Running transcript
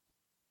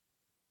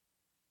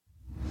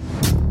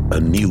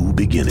new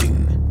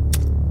beginning.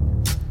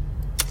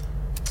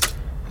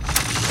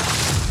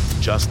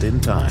 Just in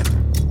time.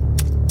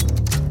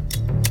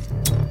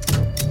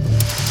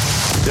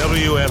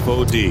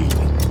 WFOD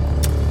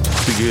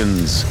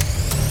begins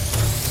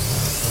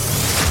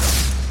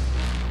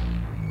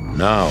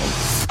now.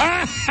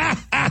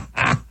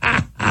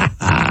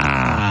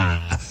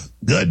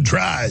 Good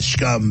try,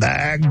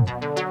 scumbag.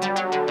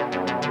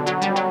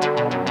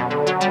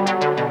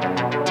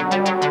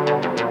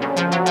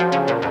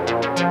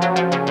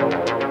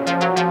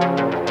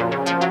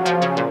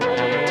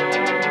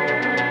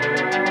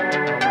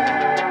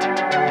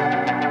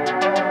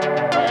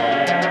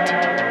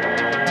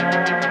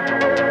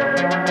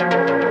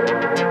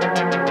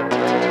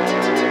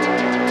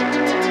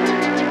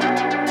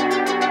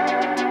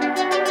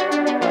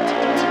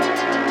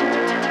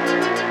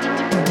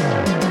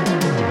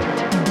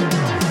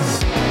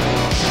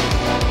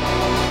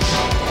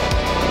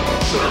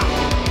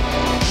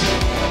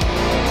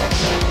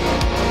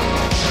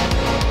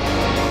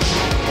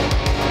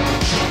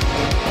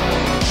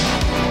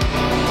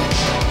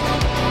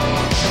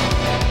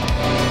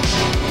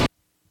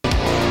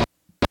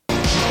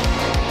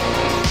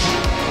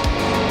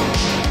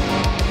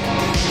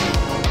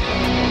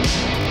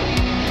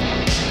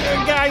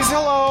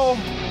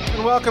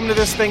 Welcome to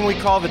this thing we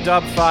call the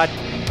Dub Fod.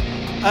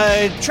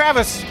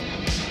 Travis,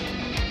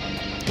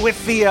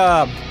 with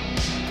the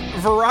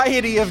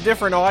variety of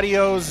different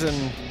audios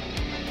and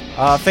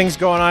things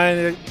going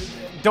on,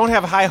 don't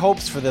have high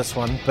hopes for this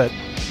one, but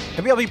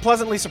maybe I'll be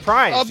pleasantly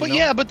surprised. But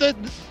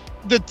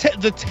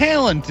the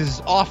talent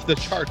is off the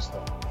charts,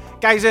 though.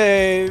 Guys,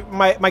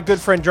 my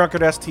good friend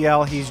Drunkard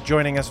STL, he's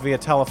joining us via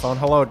telephone.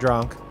 Hello,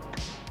 Drunk.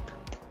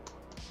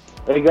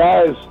 Hey,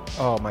 guys.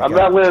 Oh, my God. I'm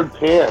not wearing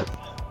pants.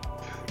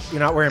 You're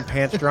not wearing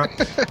pants, Drunk?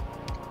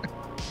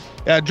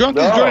 Yeah, Drunk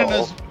is joining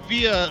us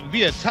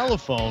via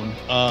telephone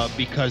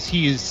because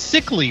he is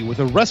sickly with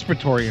a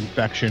respiratory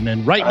infection,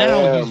 and right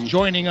now he's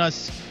joining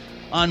us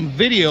on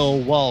video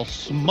while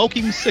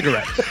smoking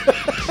cigarettes.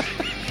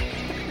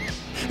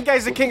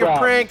 Guys, the king of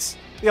pranks,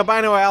 the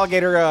albino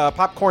alligator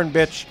popcorn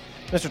bitch,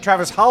 Mr.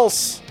 Travis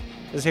Hulse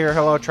is here.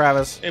 Hello,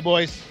 Travis. Hey,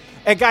 boys.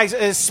 And guys,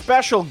 as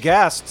special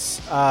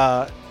guests,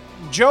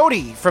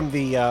 Jody from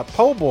the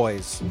Po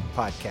Boys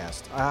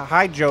podcast.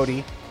 Hi,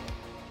 Jody.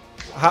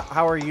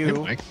 How are you? Hey,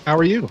 Mike. How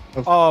are you?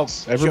 Oh,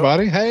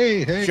 everybody.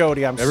 Hey.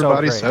 Jody, everybody so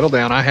great. Settle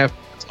down. I have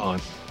it's on.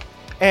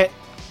 And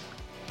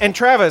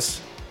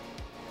Travis.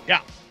 Yeah.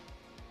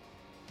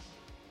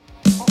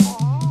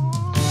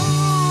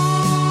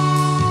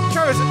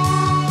 Travis,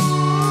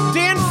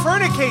 Dan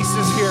Furnicase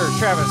is here,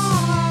 Travis.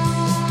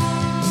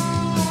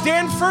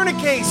 Dan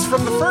Furnicase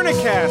from the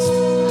Furnicast.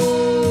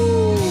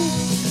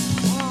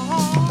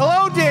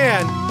 Hello,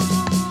 Dan.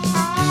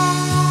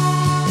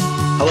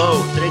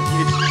 Hello. Thank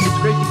you. It's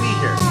great to be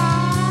here.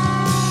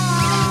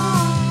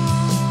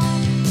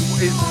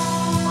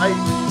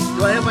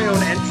 Do I have my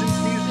own entrance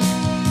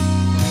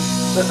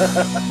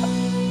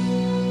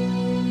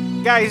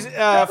music? Guys,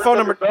 phone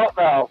number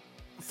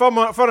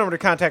to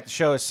contact the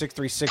show is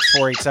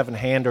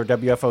 636-487-HAND or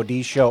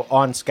WFOD show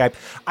on Skype.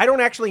 I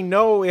don't actually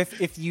know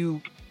if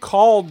you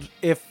called,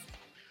 if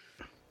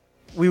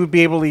we would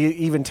be able to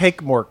even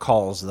take more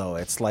calls, though.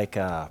 It's like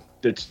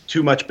it's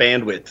too much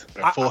bandwidth.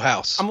 A full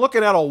house. I'm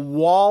looking at a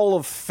wall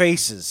of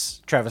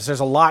faces, Travis. There's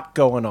a lot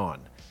going on.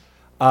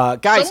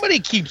 Guys, somebody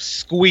keeps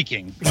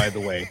squeaking, by the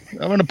way.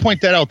 I'm going to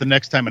point that out the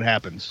next time it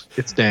happens.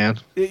 It's Dan.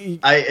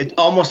 It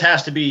almost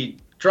has to be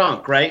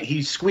Drunk, right?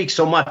 He squeaks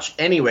so much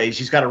anyways,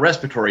 he's got a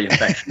respiratory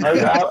infection. I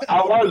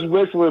was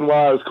whistling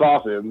while I was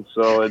coughing,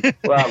 so it's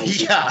probably...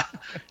 Yeah,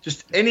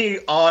 just any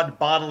odd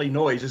bodily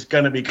noise is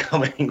going to be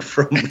coming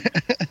from...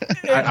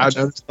 I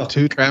noticed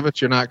too, Travis,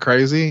 you're not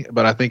crazy,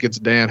 but I think it's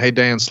Dan. Hey,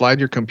 Dan, slide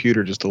your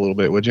computer just a little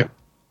bit, would you?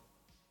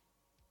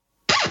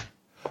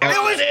 It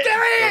was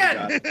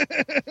Dan!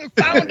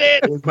 Found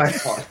it! It was my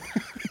fault.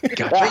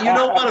 But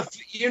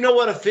you know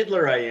what a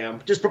fiddler I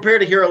am. Just prepare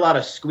to hear a lot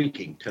of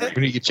squeaking tonight.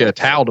 We need to get you a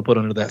towel to put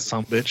under that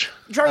son of a bitch.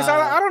 Travis,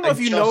 I don't know if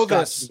you know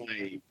this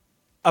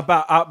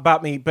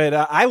about me, but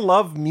I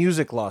love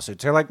music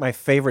lawsuits. They're like my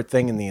favorite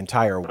thing in the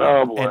entire world.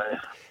 Oh, boy.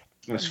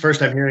 It's the first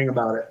time hearing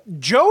about it.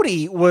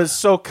 Jody was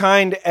so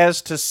kind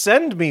as to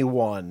send me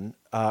one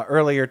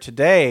earlier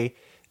today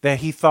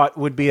that he thought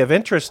would be of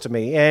interest to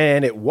me,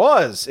 and it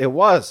was.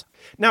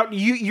 Now,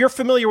 you're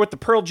familiar with the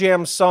Pearl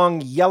Jam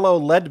song Yellow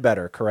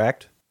Ledbetter,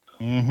 correct?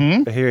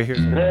 Mm-hmm. Here's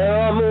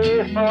that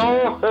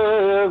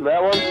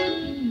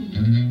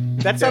one.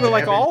 That sounded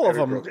like all of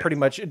them, pretty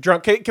much.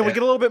 Drunk. Can we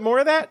get a little bit more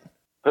of that?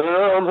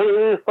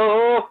 I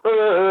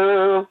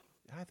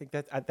think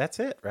that's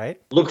it,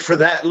 right? Look for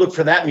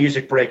that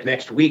music break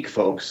next week,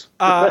 folks.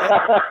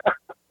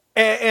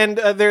 And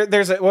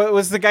there's what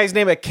was the guy's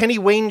name? Kenny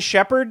Wayne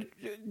Shepherd,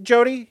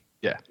 Jody?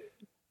 Yeah.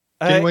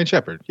 Kenny Wayne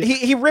Shepherd. Yeah.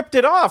 He ripped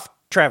it off,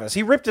 Travis.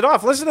 He ripped it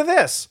off. Listen to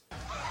this.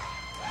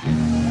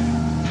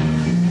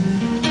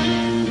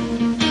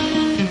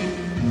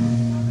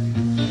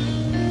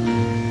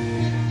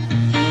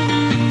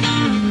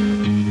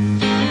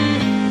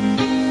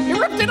 He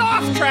ripped it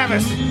off,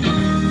 Travis.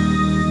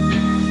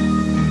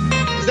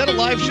 Is that a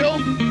live show?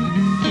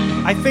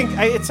 I think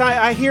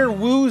I hear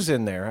woos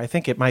in there. I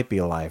think it might be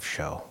a live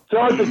show.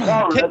 So it's a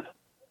cover.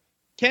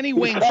 Kenny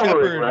Wayne Covering,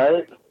 Shepherd,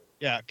 right?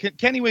 Yeah,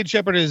 Kenny Wayne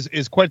Shepherd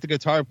is quite the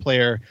guitar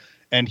player,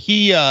 and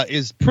he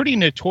is pretty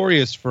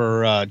notorious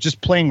for just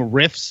playing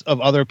riffs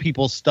of other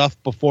people's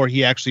stuff before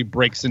he actually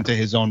breaks into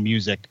his own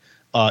music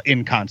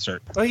in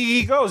concert. Well,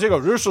 he goes,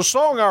 "There's a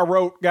song I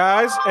wrote,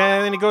 guys,"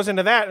 and then he goes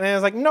into that, and I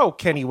was like, "No,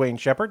 Kenny Wayne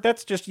Shepherd,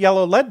 that's just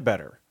Yellow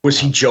Ledbetter." Was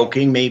he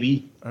joking?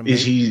 Maybe.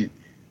 Is he?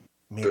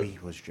 Maybe he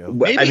was joking.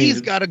 Maybe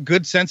he's got a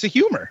good sense of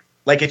humor.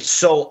 Like, it's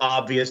so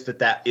obvious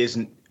that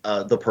isn't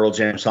the Pearl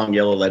Jam song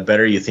 "Yellow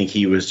Ledbetter." You think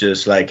he was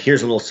just like,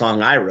 "Here's a little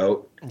song I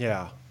wrote."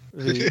 Yeah.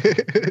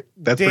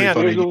 That's Dan, pretty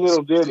funny. Here's a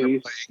little ditty.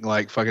 Playing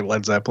like fucking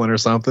Led Zeppelin or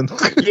something.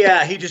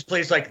 Yeah, he just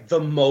plays like the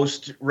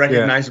most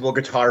recognizable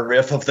guitar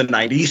riff of the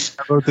 90s.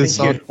 I wrote this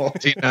song in You know?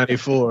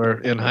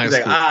 1994 in high He's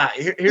school.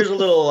 like, here's a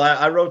little.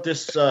 I wrote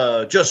this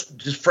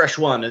just fresh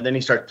one, and then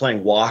he starts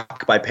playing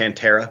 "Walk" by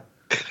Pantera.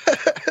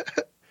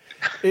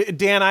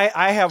 Dan,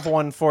 I have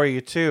one for you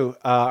too.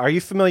 Are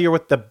you familiar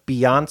with the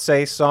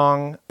Beyonce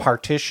song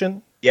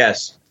 "Partition"?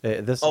 Yes.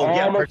 This. Oh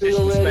yeah, I'm a Partition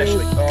feeling it.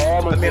 especially. Oh,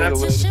 I'm a I mean, I'm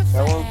feeling it.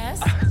 That one.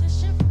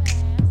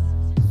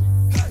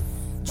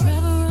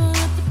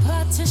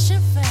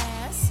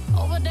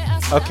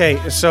 Okay,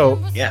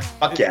 so Yeah,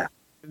 fuck yeah.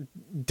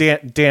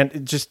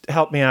 Dan, just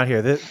help me out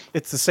here.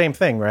 It's the same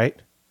thing, right?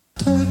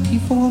 Turkey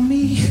for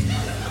me,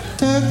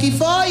 turkey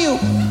for you.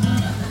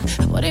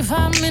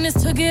 45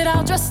 minutes to get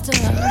all dressed up.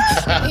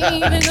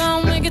 Ain't even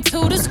gonna make it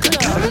to this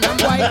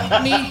club.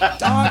 White meat,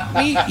 dark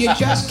meat, you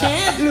just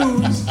can't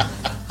lose.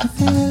 I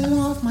fell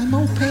off my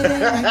moped and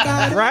I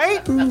got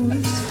Right?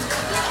 bruised.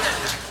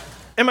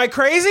 Am I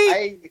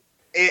crazy?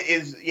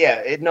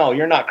 No,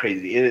 you're not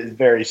crazy. It is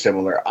very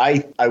similar.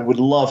 I would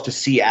love to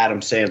see Adam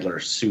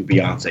Sandler sue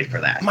Beyonce for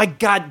that. My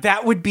God,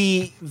 that would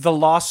be the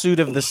lawsuit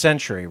of the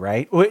century,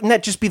 right? Wouldn't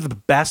that just be the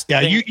best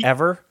thing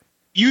ever?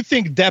 You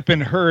think Depp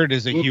and Heard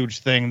is a huge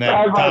thing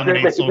that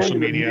dominates social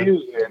media?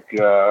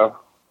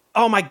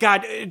 Oh my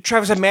God,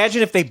 Travis!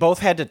 Imagine if they both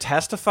had to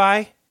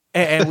testify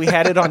and we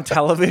had it on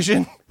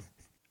television.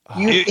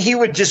 He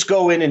would just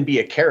go in and be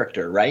a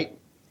character, right?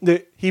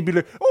 He'd be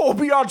like, "Oh,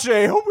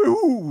 Beyonce,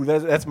 oh,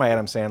 that's my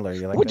Adam Sandler."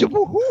 You like that?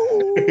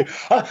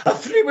 A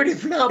flibbity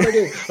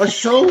flobbity, a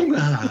song.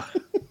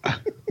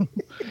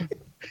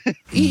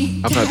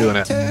 I'm not doing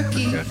that.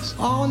 Turkey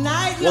all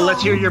night long. Well,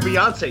 let's hear your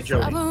Beyonce,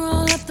 Jody.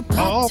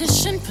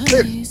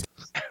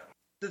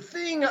 The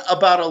thing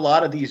about a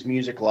lot of these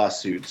music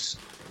lawsuits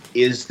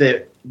is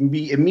that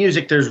in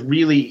music,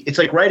 it's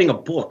like writing a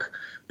book,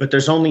 but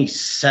there's only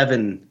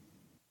 7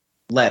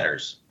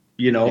 letters,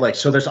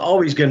 so there's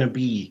always going to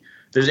be,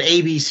 there's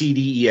A, B, C,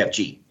 D, E, F,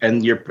 G,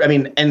 and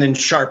then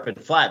sharp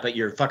and flat, but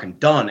you're fucking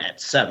done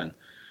at 7.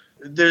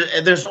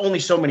 There's only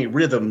so many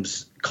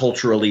rhythms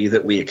culturally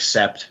that we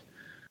accept.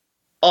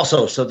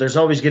 Also, so there's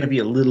always going to be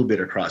a little bit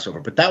of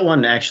crossover, but that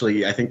one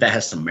actually, I think that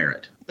has some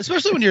merit.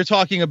 Especially when you're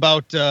talking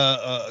about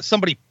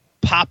somebody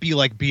poppy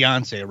like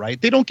Beyonce,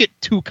 right? They don't get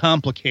too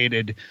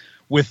complicated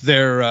with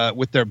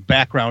their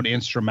background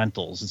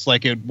instrumentals. It's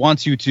like it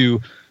wants you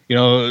to,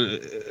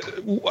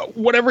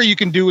 whatever you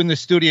can do in the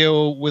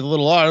studio with a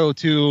little auto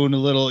tune, a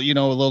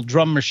little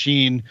drum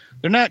machine.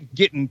 They're not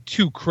getting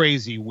too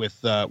crazy with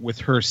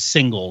her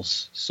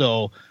singles.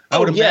 So I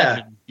would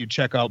imagine you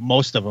check out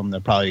most of them.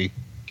 They'll probably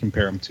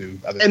compare them to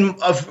others.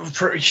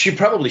 And she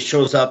probably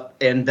shows up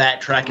and that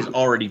track is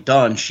already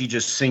done. She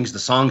just sings the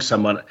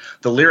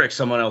lyrics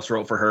someone else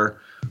wrote for her,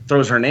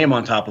 throws her name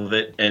on top of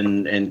it,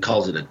 and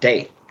calls it a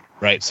day.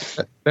 Right.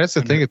 That's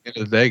the thing at the end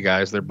of the day,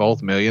 guys. They're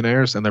both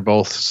millionaires and they're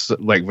both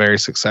like very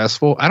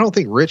successful. I don't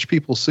think rich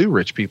people sue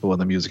rich people in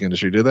the music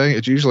industry, do they?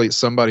 It's usually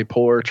somebody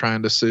poor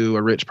trying to sue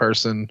a rich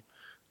person,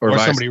 or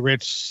somebody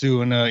rich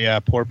suing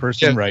a poor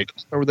person, right?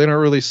 Or they don't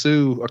really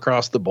sue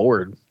across the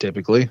board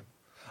typically.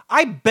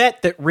 I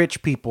bet that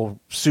rich people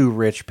sue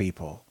rich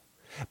people.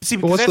 See,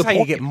 because that's how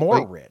you get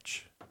more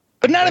rich.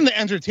 But not in the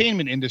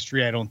entertainment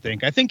industry, I don't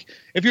think. I think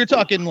if you're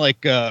talking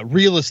like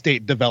real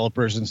estate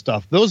developers and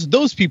stuff,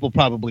 those people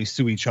probably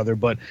sue each other.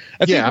 But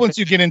I think once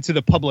you get into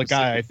the public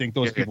eye, I think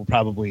those people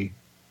probably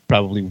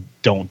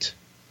don't.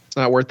 It's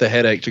not worth the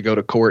headache to go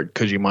to court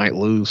because you might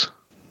lose.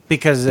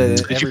 Because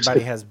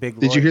everybody has big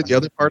lawyers. Did you hear the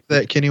other part of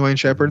that Kenny Wayne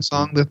Shepherd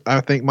song that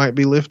I think might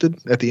be lifted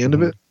at the end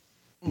of it?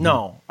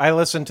 No, I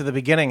listened to the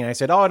beginning and I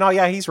said, "Oh no,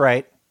 yeah, he's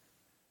right."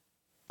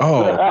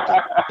 Oh,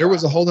 there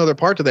was a whole nother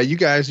part to that. You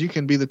guys, you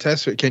can be the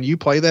test. Can you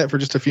play that for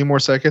just a few more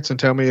seconds and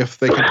tell me if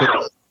they can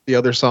put the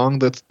other song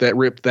that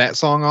ripped that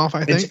song off?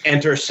 I think it's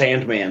Enter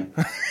Sandman.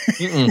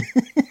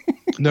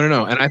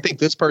 No. And I think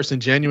this person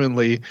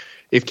genuinely,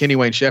 if Kenny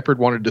Wayne Shepherd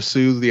wanted to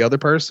sue the other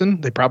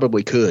person, they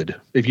probably could.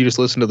 If you just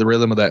listen to the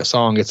rhythm of that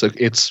song, it's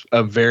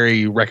a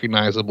very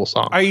recognizable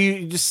song. Are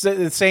you just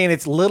saying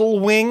it's Little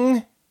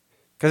Wing?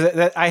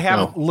 Because I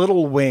have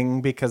Little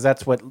Wing because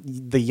that's what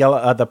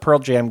the Pearl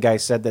Jam guy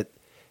said that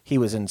he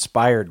was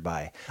inspired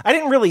by. I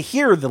didn't really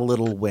hear the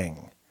Little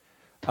Wing.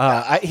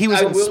 He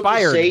was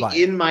inspired by.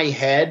 In my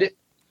head,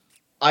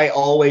 I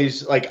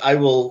always I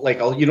will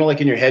I'll,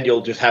 in your head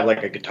you'll just have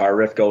like a guitar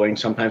riff going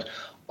sometimes.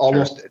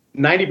 Almost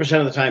 90%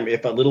 of the time,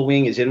 if a Little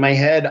Wing is in my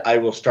head, I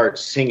will start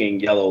singing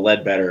Yellow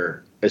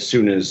Ledbetter as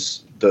soon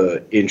as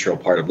the intro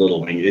part of Little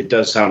Wing. It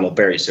does sound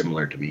very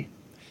similar to me.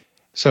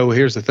 So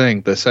here's the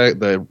thing: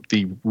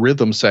 the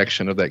rhythm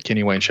section of that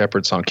Kenny Wayne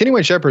Shepherd song. Kenny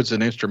Wayne Shepherd's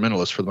an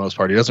instrumentalist for the most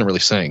part. He doesn't really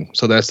sing,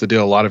 so that's the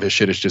deal. A lot of his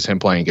shit is just him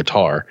playing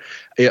guitar.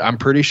 I'm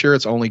pretty sure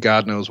it's only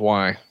God Knows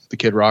Why, the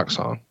Kid Rock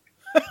song.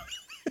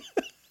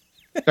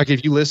 Like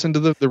if you listen to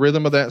the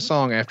rhythm of that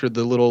song after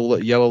the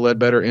little Yellow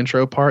Ledbetter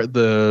intro part,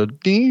 the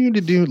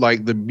do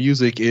like the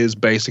music is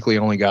basically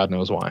only God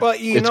Knows Why. Well,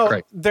 you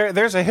know,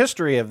 there's a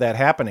history of that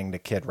happening to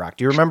Kid Rock.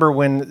 Do you remember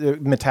when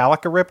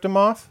Metallica ripped him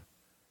off?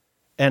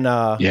 And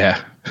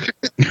yeah,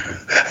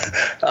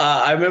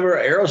 I remember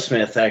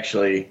Aerosmith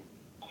actually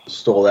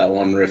stole that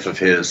one riff of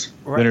his.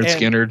 Leonard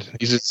Skinner.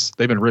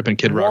 They've been ripping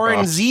Kid Rock off. Warren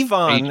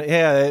Zevon,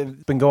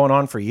 it's been going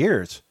on for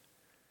years.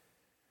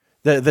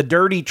 The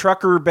Dirty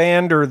Trucker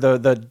Band or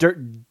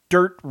the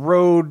Dirt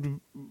Road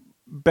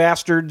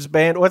Bastards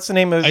Band. What's the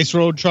name of Ice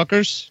Road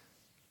Truckers?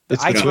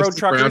 It's Ice Road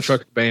Truckers. Brown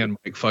Trucker Band.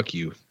 Mike, fuck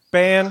you.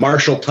 Band.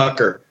 Marshall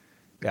Tucker.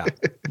 Yeah.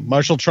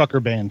 Marshall Trucker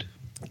Band.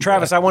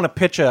 Travis, I want to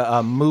pitch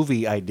a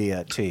movie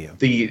idea to you.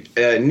 The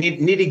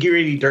Nitty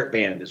Gritty Dirt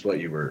Band is what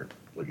you were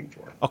looking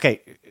for.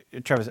 Okay,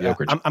 Travis,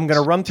 I'm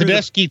going to run through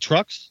Tedeschi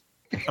Trucks.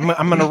 I'm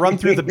going to run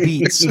through the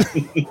beats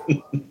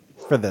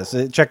for this.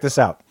 Check this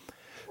out.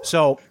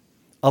 So,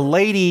 a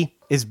lady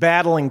is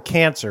battling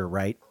cancer,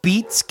 right?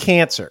 Beats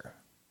cancer.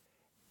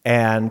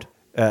 And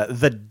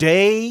the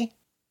day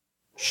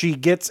she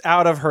gets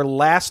out of her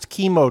last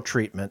chemo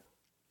treatment,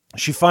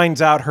 she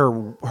finds out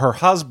her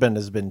husband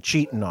has been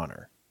cheating on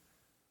her.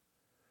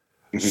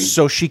 Mm-hmm.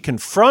 So she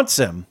confronts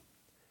him,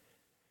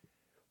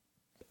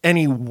 and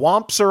he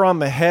whomps her on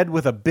the head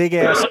with a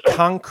big-ass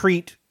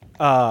concrete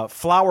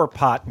flower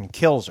pot and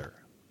kills her.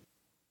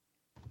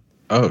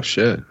 Oh,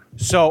 shit.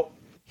 So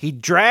he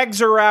drags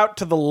her out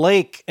to the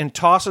lake and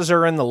tosses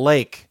her in the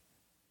lake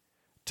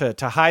to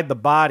hide the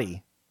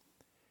body.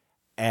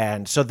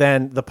 And so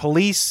then the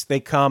police, they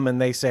come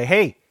and they say,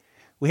 hey,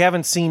 we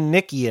haven't seen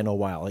Nikki in a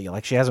while.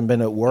 Like, she hasn't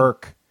been at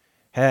work.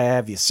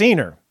 Have you seen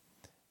her?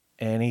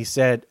 And he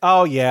said,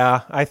 oh,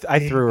 yeah, I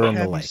threw her in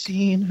the lake.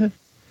 Seen her?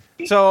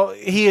 So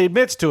he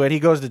admits to it. He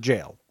goes to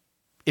jail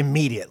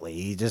immediately.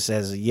 He just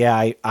says,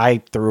 yeah,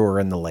 I threw her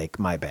in the lake.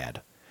 My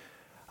bad.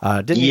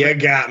 You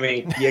got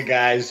me, you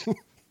guys.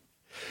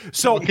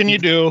 So what can you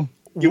do?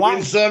 You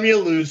win some, you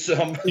lose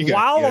some.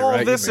 While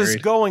all this is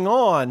going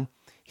on,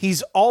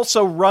 he's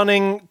also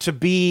running to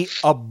be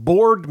a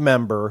board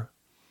member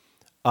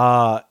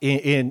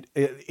in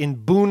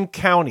Boone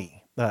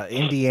County,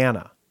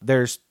 Indiana.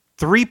 There's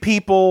 3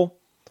 people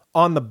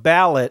on the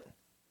ballot,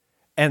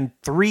 and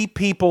 3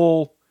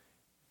 people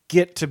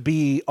get to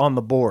be on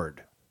the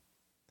board.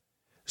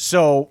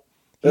 So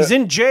he's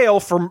in jail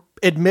for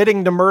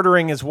admitting to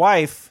murdering his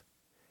wife,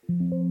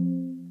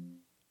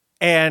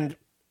 and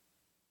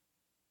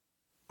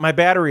my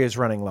battery is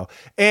running low.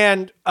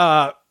 And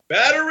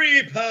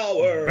battery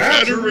power.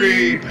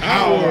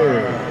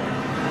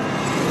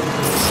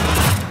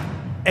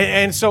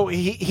 And so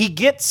he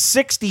gets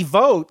 60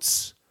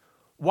 votes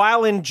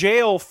while in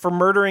jail for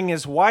murdering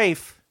his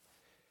wife,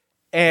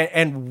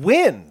 and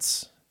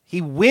wins. He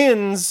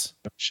wins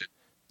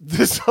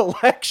this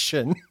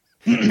election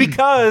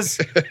because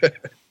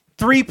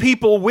 3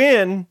 people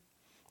win,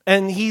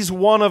 and he's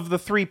one of the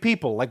 3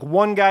 people. Like,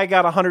 one guy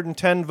got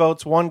 110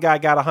 votes, one guy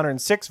got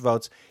 106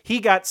 votes.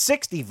 He got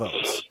 60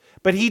 votes,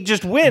 but he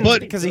just wins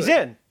because he's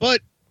in.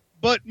 But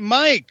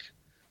Mike,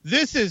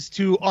 this is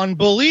too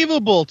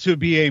unbelievable to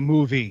be a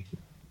movie.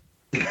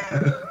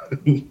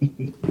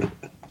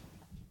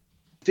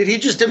 Did he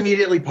just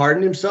immediately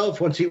pardon himself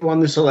once he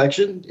won this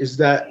election?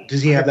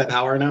 Does he have that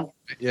power now?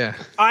 Yeah.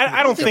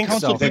 I don't think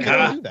so. Do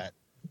that.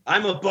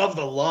 I'm above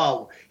the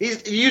law.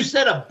 You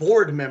said a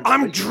board member.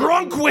 I'm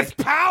drunk with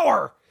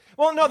power.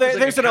 Well, no,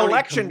 there's an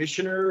election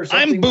commissioner or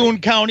something. I'm Boone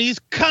County's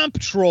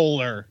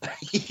comptroller.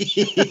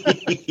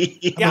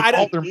 Yeah,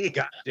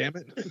 God damn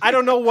it. I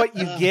don't know what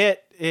you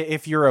get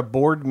if you're a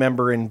board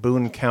member in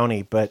Boone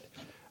County, but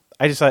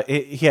I just thought,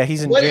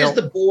 he's in What jail. is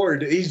the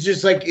board? He's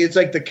just like, it's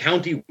like the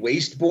county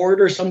waste board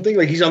or something.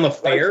 Like he's on the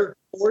fair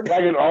board.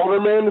 Like an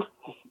alderman?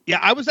 Yeah,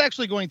 I was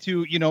actually going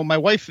to, my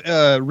wife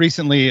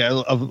recently,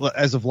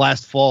 as of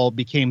last fall,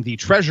 became the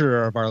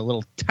treasurer of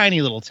our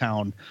tiny little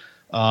town.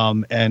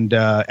 And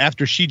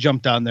after she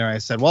jumped on there, I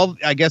said, well,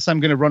 I guess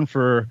I'm going to run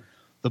for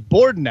the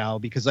board now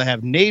because I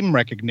have name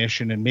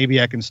recognition and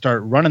maybe I can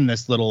start running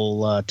this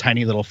little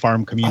tiny little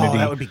farm community. Oh,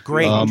 that would be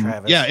great,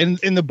 Travis. Yeah,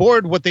 in the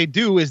board, what they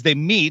do is they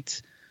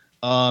meet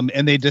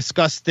and they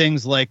discuss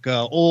things like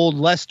old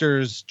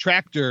Lester's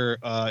tractor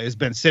has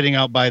been sitting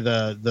out by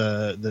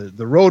the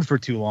road for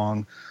too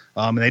long.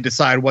 And they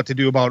decide what to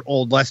do about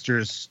old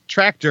Lester's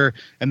tractor.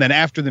 And then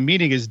after the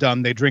meeting is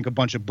done, they drink a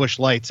bunch of Busch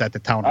Lights at the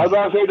town hall. I was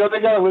about to say, don't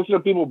they gotta listen to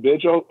people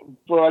bitch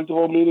for like the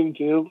whole meeting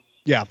too?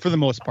 Yeah, for the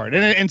most part.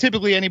 And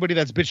typically anybody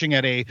that's bitching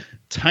at a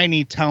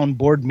tiny town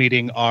board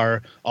meeting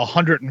are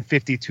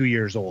 152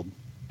 years old.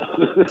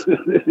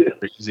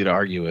 They're easy to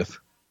argue with.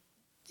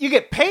 You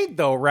get paid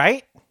though,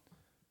 right?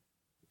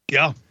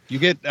 Yeah. You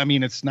get, I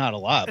mean, it's not a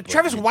lot. but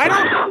Travis, why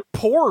don't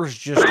pores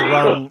just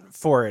run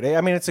for it?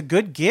 I mean, it's a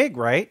good gig,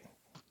 right?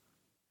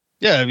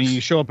 Yeah, I mean,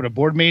 you show up at a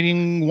board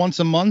meeting once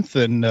a month,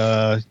 and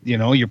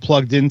you're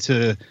plugged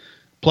into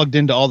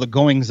all the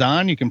goings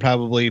on. You can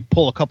probably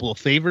pull a couple of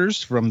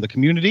favors from the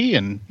community,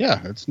 and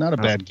yeah, it's not a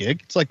bad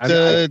gig. It's like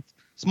the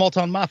small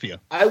town mafia.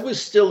 I was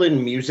still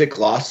in music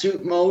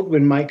lawsuit mode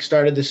when Mike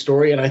started this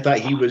story, and I thought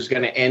he was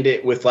going to end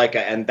it with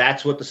and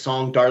that's what the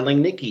song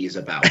 "Darling Nikki" is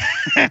about.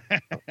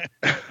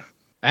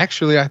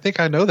 Actually, I think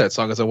I know that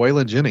song. It's a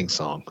Waylon Jennings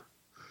song.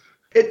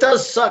 It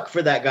does suck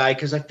for that guy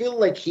because I feel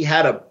like he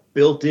had a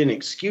built-in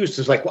excuse.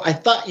 It's like, well, I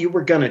thought you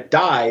were gonna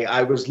die.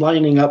 I was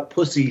lining up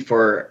pussy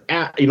for,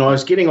 I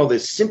was getting all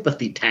this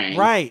sympathy tang.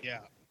 Right. Yeah.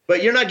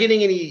 But you're not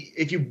getting any.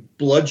 If you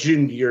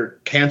bludgeoned your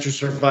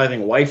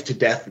cancer-surviving wife to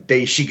death the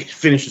day she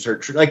finishes her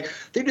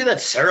they do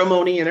that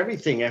ceremony and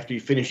everything after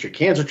you finish your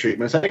cancer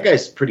treatment. So that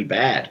guy's pretty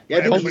bad. Yeah,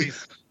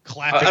 Everybody's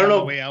clapping on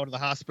the way out of the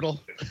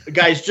hospital.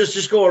 Guys,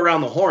 just go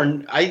around the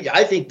horn.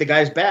 I think the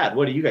guy's bad.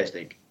 What do you guys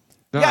think?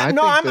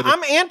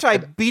 I'm anti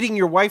beating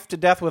your wife to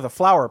death with a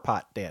flower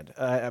pot, Dad.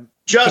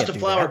 Just a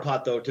flower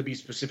pot, though, to be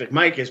specific.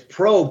 Mike is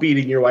pro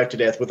beating your wife to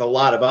death with a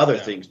lot of other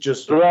things.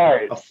 Just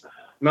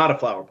not a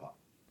flower pot.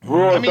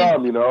 Rule of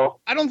thumb,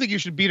 I don't think you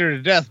should beat her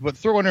to death, but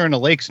throwing her in a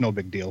lake's no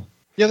big deal.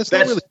 Yeah, that's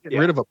not really getting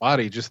rid of a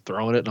body. Just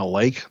throwing it in a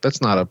lake.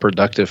 That's not a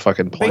productive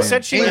fucking plan. They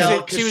said she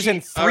was in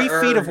 3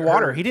 feet of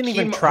water. He didn't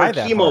even try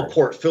that. Chemo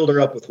port filled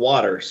her up with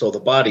water, so the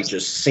body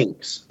just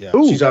sinks. Yeah.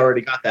 She's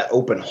already got that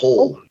open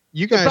hole.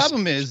 You guys, the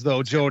problem is,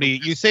 though,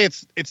 Jody, you say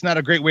it's not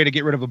a great way to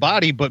get rid of a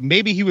body, but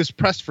maybe he was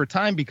pressed for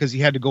time because he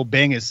had to go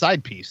bang his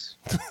side piece.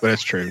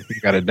 That's true.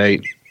 You got a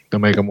date.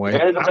 Don't make him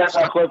wait. And depends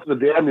how close to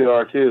the dam you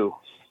are, too.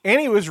 And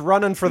he was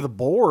running for the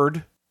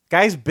board.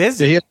 Guy's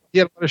busy. Yeah, he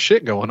had a lot of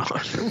shit going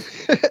on.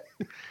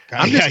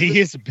 He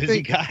is a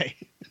busy guy.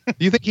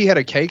 Do you think he had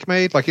a cake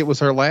made? Like it was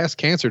her last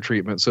cancer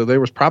treatment, so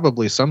there was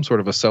probably some sort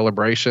of a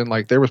celebration.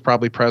 Like there was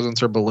probably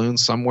presents or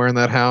balloons somewhere in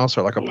that house,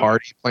 or like a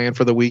party planned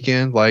for the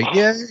weekend. Like,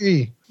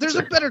 yay! There's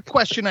a better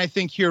question I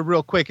think here,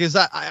 real quick, is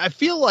I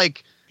feel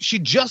like she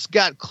just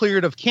got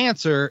cleared of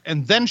cancer,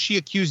 and then she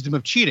accused him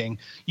of cheating.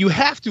 You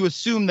have to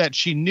assume that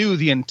she knew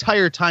the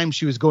entire time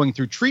she was going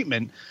through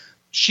treatment.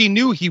 She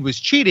knew he was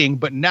cheating,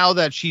 but now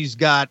that she's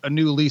got a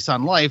new lease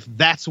on life,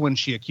 that's when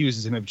she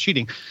accuses him of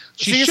cheating.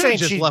 She should have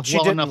just left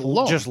well enough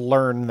alone. Just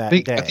learn that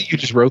day. I think you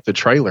just wrote the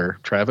trailer,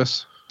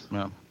 Travis.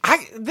 No.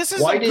 This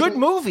is a good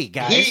movie,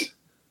 guys.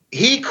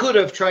 He could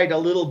have tried a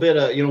little bit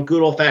of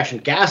good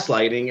old-fashioned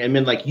gaslighting and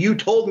been like, you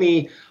told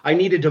me I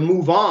needed to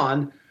move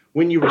on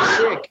when you were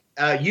sick.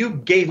 You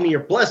gave me your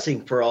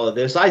blessing for all of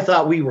this. I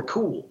thought we were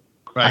cool.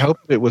 Right. I hope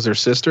it was her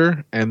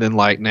sister, and then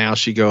now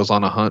she goes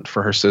on a hunt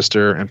for her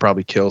sister and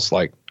probably kills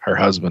her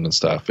husband and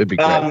stuff. It'd be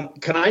great.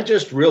 Can I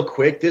just real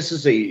quick? This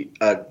is a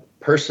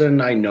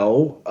person I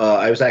know.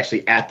 I was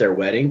actually at their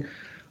wedding.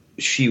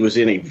 She was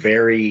in a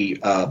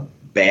very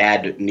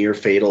bad, near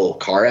fatal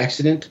car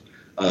accident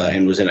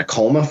and was in a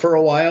coma for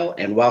a while.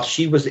 And while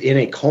she was in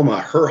a coma,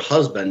 her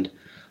husband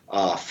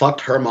fucked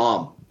her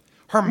mom.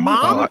 Her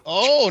mom?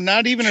 Oh,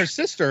 not even her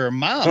sister, her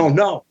mom. Oh,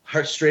 no.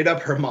 Straight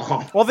up her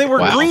mom. Well, they were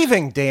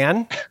grieving,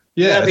 Dan.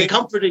 Yeah, they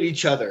comforted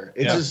each other.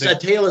 It's a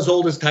tale as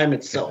old as time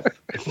itself.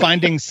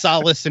 Finding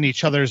solace in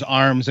each other's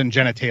arms and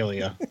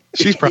genitalia.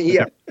 She's probably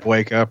going to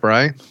wake up,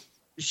 right?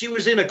 She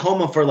was in a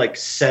coma for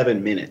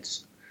 7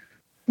 minutes.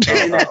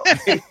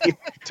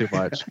 Too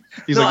much.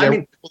 He's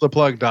pull the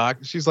plug, Doc.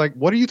 She's like,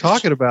 what are you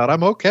talking about?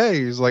 I'm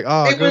okay. He's like,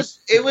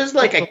 it was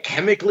like a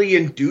chemically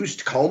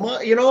induced coma,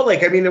 it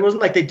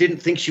wasn't like they didn't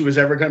think she was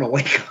ever going to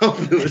wake up.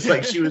 It was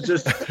like she was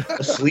just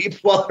asleep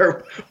while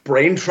her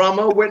brain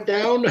trauma went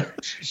down.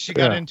 She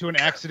got into an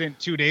accident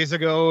 2 days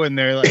ago, and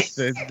they're like,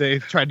 they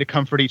tried to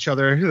comfort each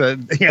other.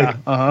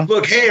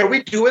 Look, hey, are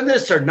we doing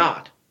this or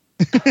not?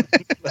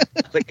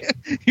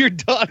 Your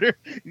daughter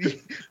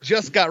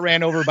just got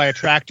ran over by a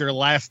tractor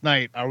last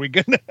night. Are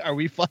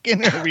we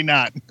fucking or are we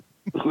not?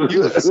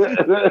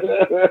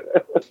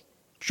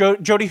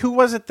 Jody, who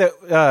was it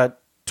that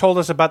told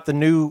us about the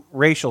new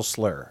racial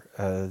slur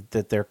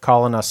that they're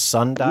calling us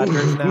sun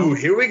dodgers now? Ooh,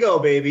 here we go,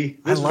 baby.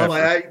 This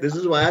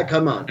is why I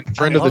come on.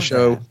 Friend of the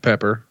show,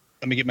 Pepper.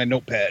 Let me get my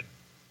notepad.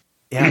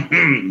 Yeah,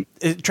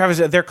 Travis,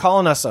 they're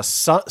calling us a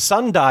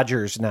sun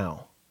dodgers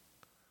now.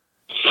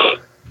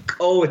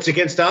 Oh, it's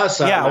against us.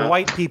 Yeah,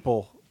 white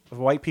people.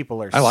 White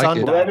people are. I like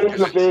it. That is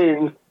the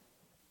thing.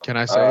 Can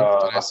I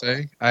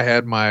say? I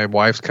had my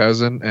wife's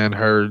cousin and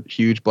her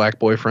huge black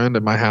boyfriend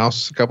at my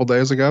house a couple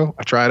days ago.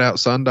 I tried out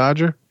Sun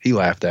Dodger. He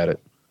laughed at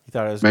it. He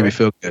thought it was made me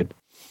feel good.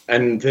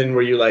 And then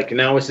were you like,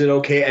 now is it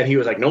okay? And he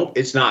was like, nope,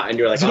 it's not. And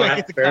you're like, all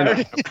right, fair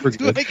enough.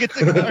 Do I get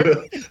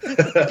the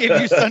card? Give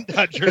you Sun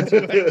Dodger. Do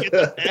I get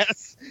the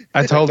pass?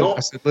 I told him, I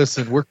said,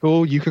 listen, we're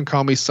cool. You can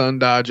call me Sun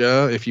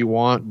Dodger if you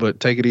want,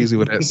 but take it easy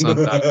with that Sun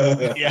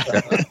Dodger. Yeah.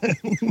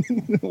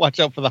 Watch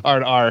out for the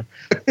hard R.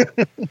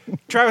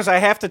 Travis, I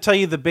have to tell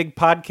you the big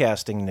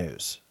podcasting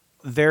news.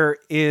 there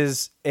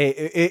is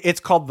it's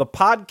called the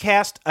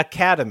Podcast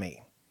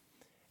Academy.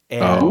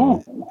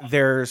 And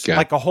there's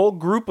like a whole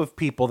group of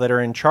people that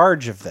are in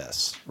charge of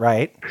this,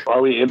 right?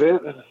 Are we in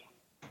it?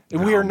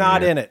 We are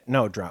not in it.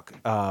 No, Drunk.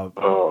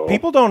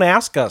 People don't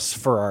ask us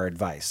for our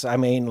advice. I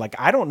mean, like,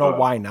 I don't know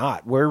why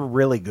not. We're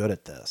really good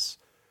at this.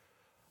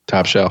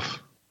 Top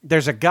shelf.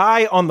 There's a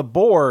guy on the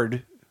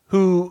board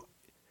who,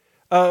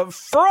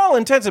 for all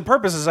intents and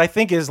purposes, I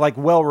think is like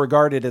well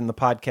regarded in the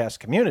podcast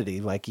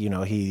community. Like, you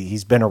know,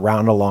 he's been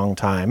around a long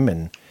time.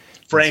 And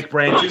Frank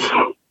Branches.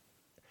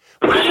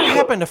 Whatever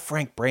happened to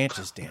Frank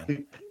Branches,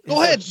 Dan?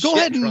 Go ahead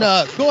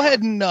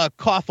and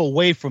cough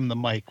away from the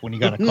mic when you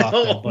got to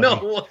cough.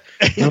 No.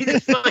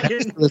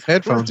 His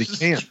headphones, he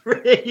can't.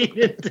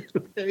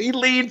 He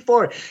leaned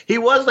forward. He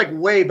was like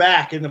way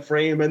back in the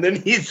frame, and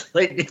then he's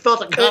like, he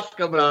felt the cough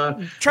coming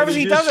on. Travis,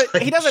 he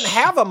doesn't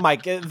have a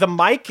mic. The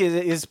mic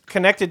is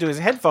connected to his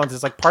headphones.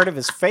 It's like part of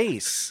his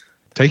face.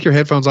 Take your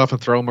headphones off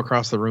and throw them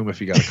across the room if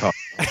you got a cough.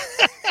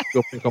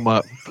 Go pick them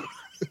up.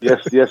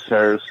 Yes,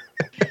 sirs.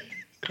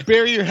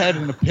 Bury your head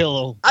in a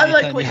pillow. I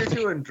like what you're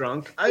doing,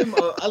 Drunk. I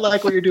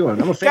like what you're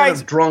doing. I'm a fan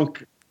of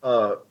Drunk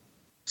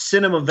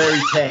cinema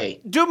verite.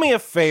 Do me a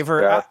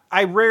favor. Yeah.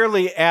 I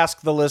rarely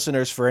ask the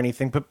listeners for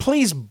anything, but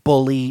please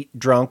bully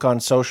Drunk on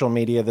social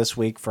media this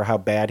week for how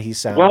bad he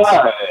sounds.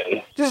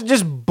 Why?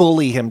 Just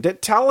bully him.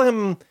 Tell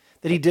him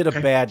that he did a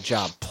bad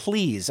job.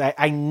 Please.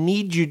 I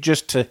need you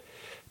just to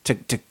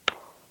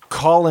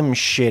call him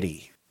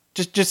shitty.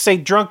 Just say,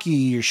 Drunk,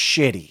 you're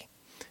shitty.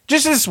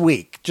 Just this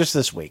week.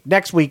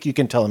 Next week, you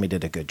can tell him he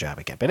did a good job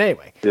again. But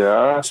anyway.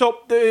 Yeah. So,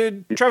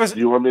 Travis. Do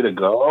you want me to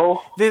go?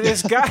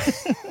 This guy.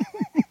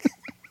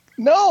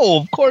 No,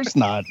 of course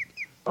not.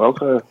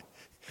 Okay.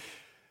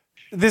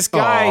 This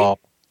guy,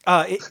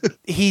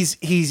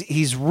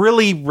 he's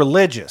really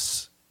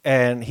religious.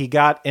 And he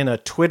got in a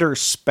Twitter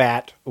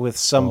spat with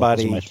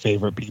somebody. Those are my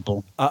favorite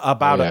people.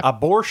 About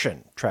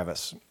abortion,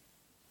 Travis.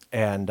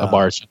 And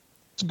abortion.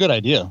 It's a good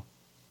idea.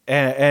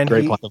 And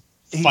Great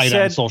fight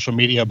on social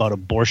media about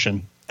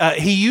abortion.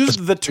 He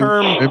used the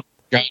term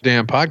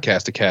goddamn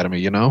Podcast Academy,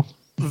 you know?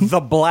 The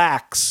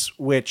blacks,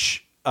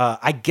 which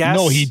I guess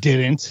no, he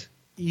didn't.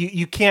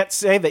 You can't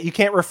say that. You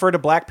can't refer to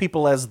black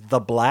people as the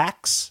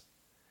blacks,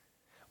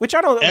 which I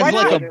don't. As why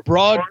like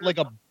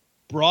not? a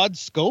broad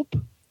scope.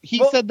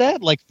 He said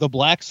that, like the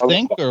blacks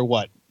think, or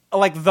what?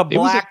 Like the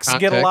blacks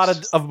get a lot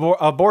of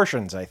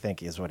abortions, I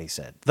think is what he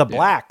said. The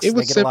blacks, they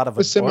get a lot of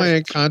abortions. It was semi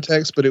in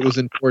context, but it was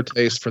in poor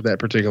taste for that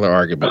particular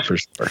argument, for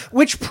sure.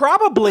 Which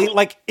probably,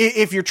 like,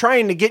 if you're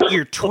trying to get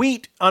your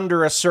tweet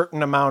under a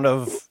certain amount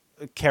of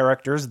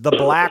characters, the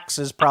blacks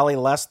is probably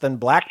less than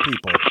black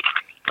people.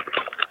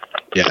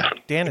 Yeah.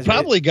 Dan is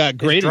probably got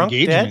great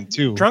engagement,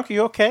 too. Drunk,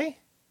 you okay?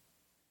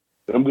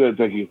 I'm good,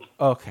 thank you.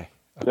 Okay.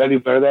 Did I do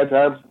better that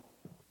time?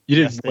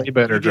 You did way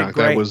better, Drunk.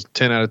 That was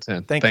 10 out of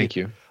 10. Thank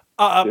you.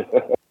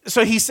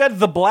 So he said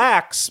the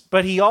blacks,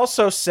 but he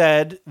also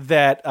said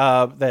that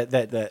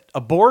that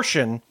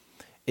abortion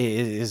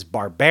is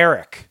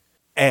barbaric,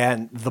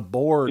 and the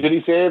board. Did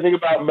he say anything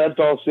about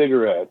menthol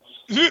cigarettes?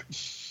 You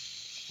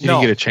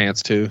didn't get a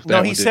chance to.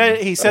 No, he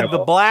said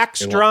the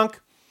blacks, Drunk,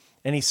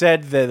 and he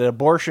said that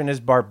abortion is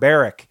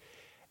barbaric,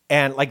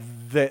 and like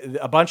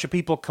a bunch of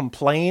people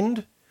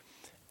complained,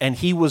 and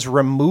he was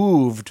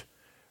removed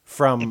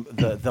from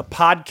the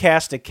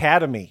Podcast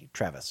Academy.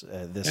 Travis,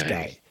 this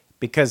guy.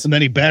 And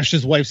then he bashed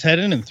his wife's head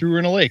in and threw her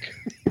in a lake.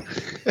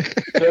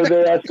 So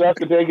they asked us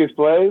to take his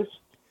place?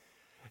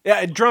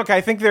 Yeah, Drunk,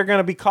 I think they're going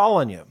to be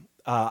calling you.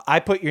 I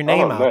put your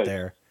name out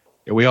there.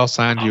 Yeah, we all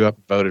signed you up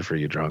and voted for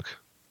you, Drunk.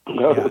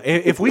 Yeah,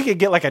 if we could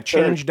get like a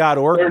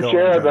change.org third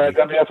chair of that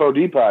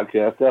WFOD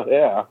podcast, hell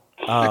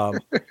yeah.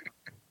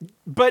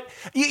 But,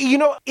 you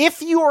know,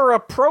 if you are a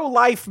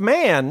pro-life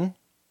man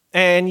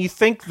and you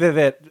think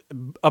that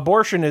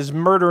abortion is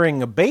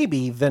murdering a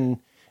baby,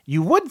 then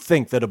you would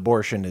think that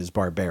abortion is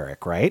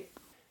barbaric, right?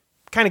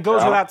 Kind of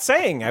goes without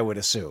saying, I would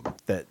assume,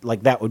 that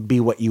like that would be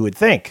what you would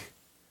think.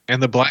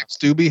 And the blacks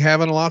do be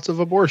having lots of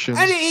abortions.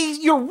 And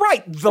you're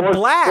right. The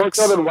blacks.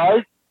 I don't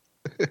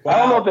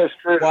know if that's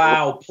true.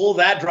 Wow, pull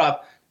that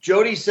drop.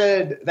 Jody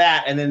said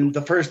that, and then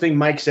the first thing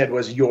Mike said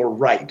was, "You're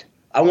right."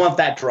 I want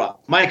that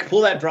drop. Mike,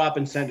 pull that drop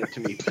and send it to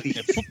me, please.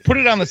 Put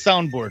it on the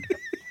soundboard.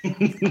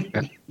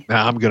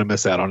 Now I'm going to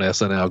miss out on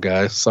SNL,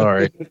 guys.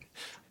 Sorry.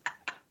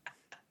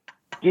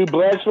 Do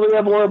blacks really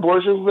have more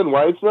abortions than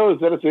whites, though?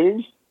 Is that a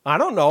thing? I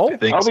don't know. I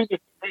think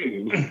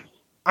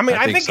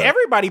I think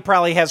everybody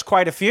probably has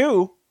quite a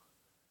few.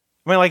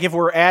 I mean, like if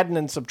we're adding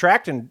and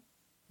subtracting,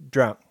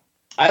 Drunk.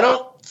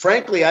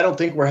 Frankly, I don't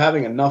think we're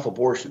having enough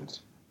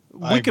abortions.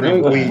 We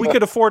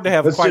could afford to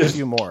have quite a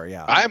few more.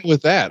 Yeah, I'm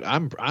with that.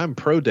 I'm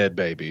pro dead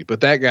baby,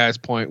 but that guy's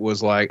point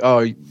was like,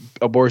 oh,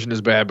 abortion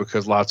is bad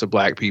because lots of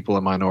black people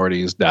and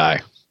minorities die.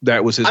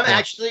 That was his point.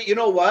 Actually, you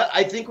know what?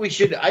 I think we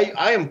should. I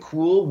am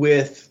cool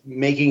with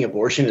making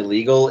abortion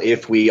illegal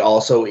if we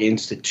also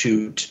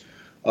institute,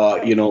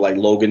 like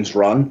Logan's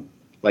Run,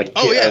 like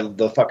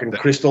the fucking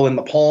crystal in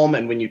the palm,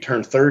 and when you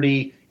turn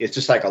 30, it's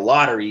just like a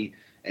lottery,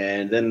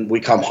 and then we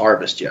come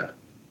harvest you.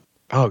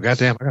 Oh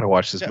goddamn! I gotta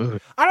watch this movie.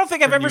 I don't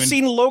think I've ever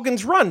seen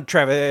Logan's Run,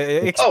 Trevor.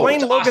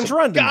 Explain Logan's awesome.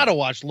 Run. Gotta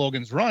watch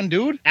Logan's Run,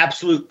 dude.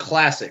 Absolute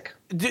classic.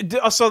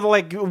 So,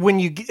 like, when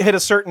you hit a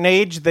certain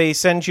age, they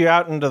send you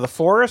out into the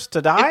forest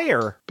to die,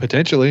 or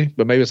Potentially,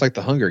 but maybe it's like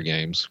the Hunger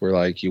Games, where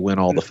like you win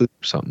all the food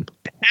or something.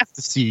 Have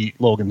to see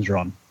Logan's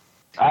Run.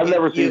 I've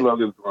never seen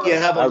Logan's Run. You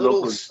have a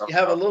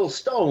little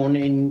stone,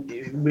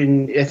 and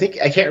when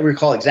I can't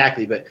recall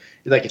exactly, but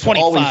like it's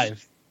 25.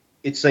 always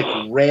it's like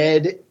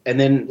red, and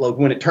then like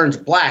when it turns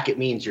black, it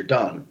means you're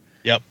done.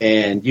 Yep.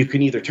 And you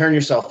can either turn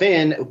yourself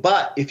in,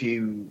 but if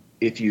you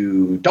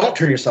don't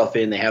turn yourself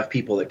in, they have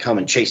people that come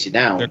and chase you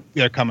down.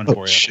 They're coming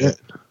for you.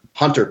 Shit.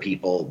 Hunter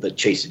people that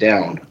chase you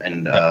down,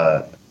 and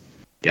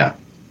yeah.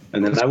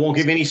 And then I won't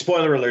give any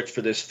spoiler alerts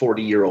for this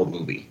 40-year-old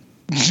movie.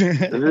 Is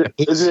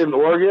it in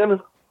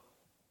Oregon?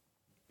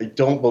 I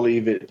don't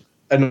believe it.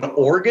 An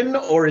Oregon,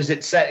 or is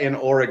it set in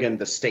Oregon,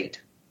 the state?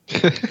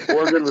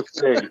 Oregon, the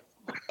state.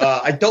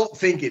 I don't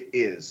think it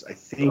is. I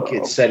think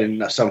it's set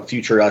in some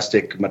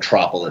futuristic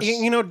metropolis.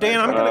 You know, Dan,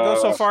 I'm going to go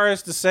so far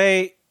as to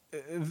say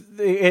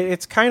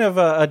it's kind of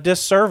a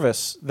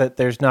disservice that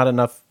there's not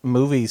enough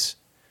movies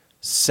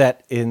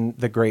set in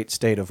the great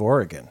state of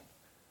Oregon.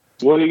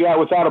 Well, you got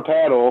Without a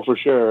Paddle for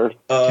sure.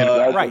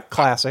 Right,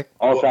 classic.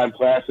 All-time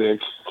classic.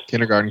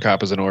 Kindergarten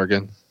Cop is in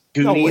Oregon.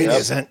 No, Goonies, it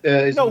isn't.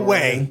 is No in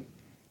way. Oregon.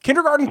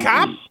 Kindergarten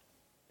Cop?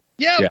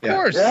 Yeah, of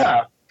course.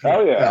 Yeah.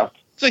 Hell yeah.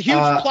 It's a huge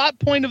plot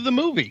point of the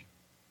movie.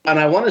 And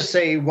I want to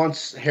say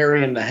once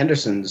Harry and the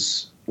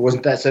Hendersons,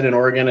 wasn't that set in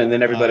Oregon? And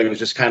then everybody was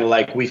just kind of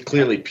like, we've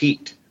clearly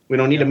peaked. We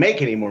don't need to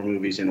make any more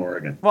movies in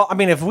Oregon. Well, I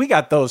mean, if we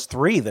got those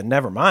three, then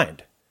never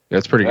mind.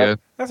 That's pretty good.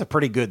 That's a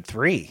pretty good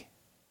three.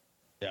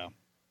 Yeah.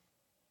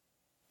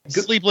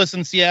 Sleepless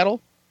in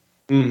Seattle.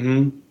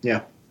 Mm-hmm.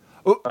 Yeah.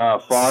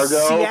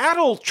 Fargo.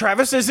 Seattle,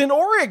 Travis, is in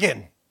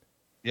Oregon.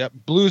 Yep.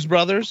 Blues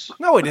Brothers.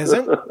 No, it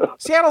isn't.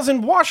 Seattle's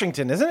in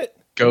Washington, isn't it?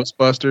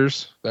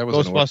 Ghostbusters. That was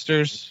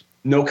Ghostbusters.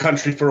 No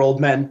Country for Old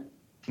Men.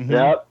 Mm-hmm.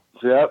 Yep.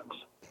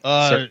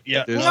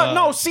 Yeah.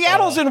 No,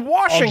 Seattle's in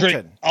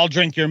Washington. I'll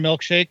drink your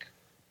milkshake.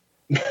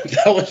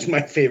 That was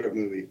my favorite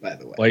movie, by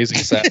the way. Blazing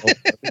Saddles.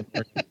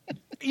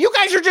 You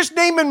guys are just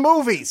naming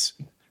movies.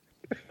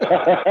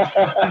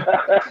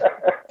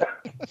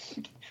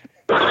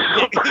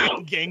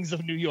 Gangs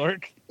of New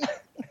York.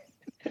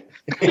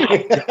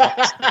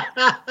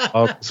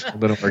 Oh, it's a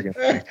little Oregon.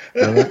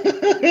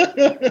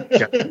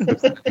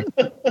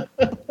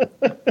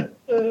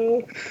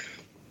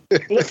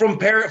 From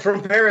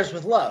Paris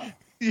with Love.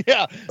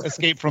 Yeah.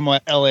 Escape from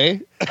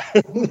L.A.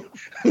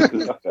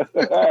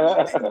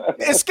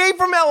 Escape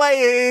from LA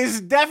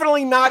is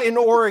definitely not in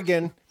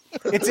Oregon.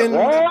 It's in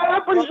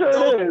I'm pretty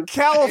sure it is.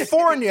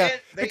 California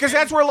because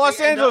that's where Los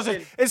Angeles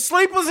is. And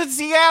Sleepless in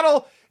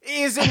Seattle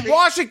is in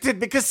Washington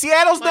because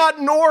Seattle's not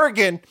in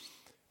Oregon.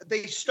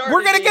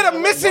 We're going to get a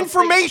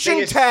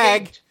misinformation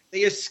tag.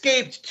 They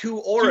escaped to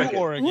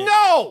Oregon.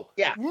 No.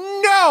 Yeah.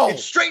 No.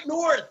 It's straight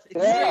north.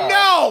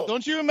 No.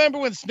 Don't you remember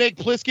when Snake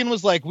Plissken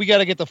was like, we got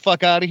to get the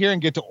fuck out of here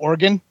and get to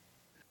Oregon?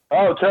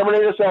 Oh,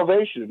 Terminator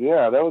Salvation.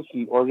 Yeah, that was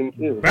in Oregon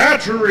too.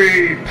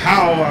 Battery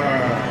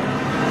power.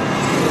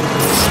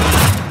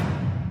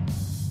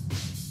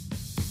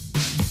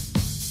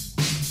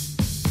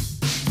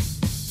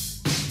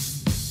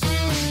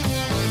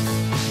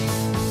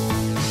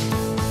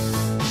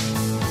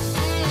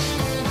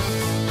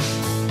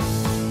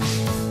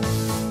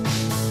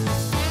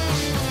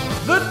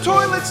 The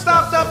toilet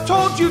stopped, I've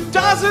told you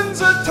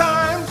dozens of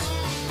times.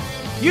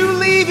 You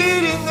leave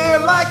it in there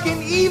like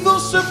an evil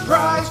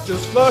surprise.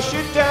 Just flush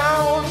it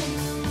down.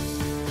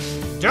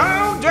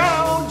 Down,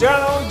 down,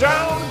 down,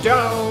 down,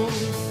 down.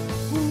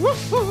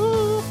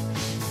 Woo-hoo.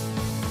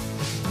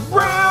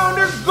 Brown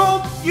or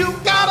gold, you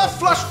gotta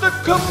flush the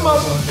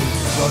commode.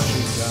 Flush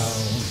it down.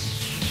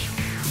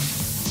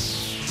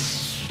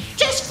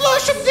 Just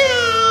flush them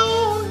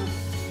down.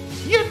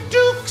 You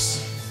dukes.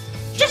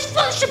 Just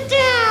flush them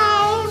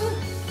down.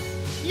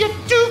 You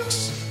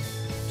dukes.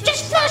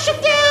 Just flush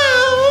them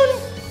down.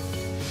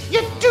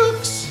 You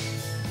dukes.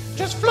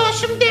 Just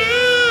flush them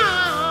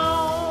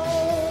down.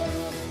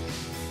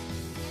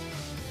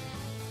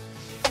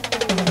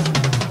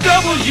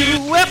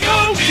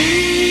 WFOD.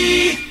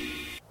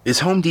 Is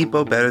Home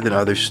Depot better than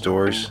other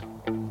stores?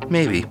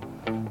 Maybe.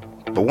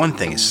 But one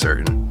thing is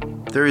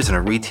certain. There isn't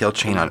a retail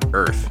chain on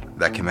earth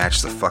that can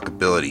match the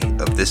fuckability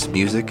of this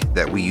music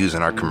that we use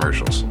in our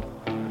commercials.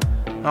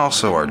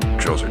 Also, our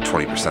drills are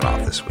 20%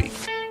 off this week.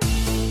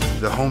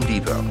 The Home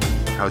Depot.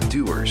 How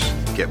doers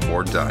get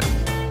more done.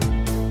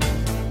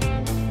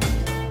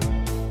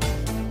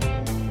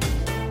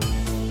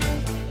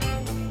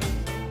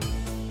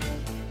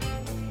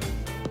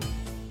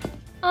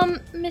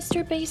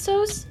 Mr.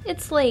 Bezos,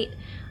 it's late.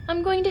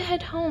 I'm going to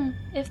head home,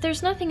 if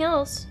there's nothing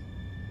else.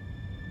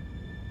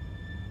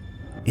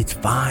 It's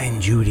fine,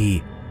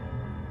 Judy.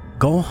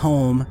 Go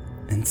home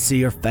and see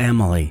your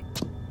family.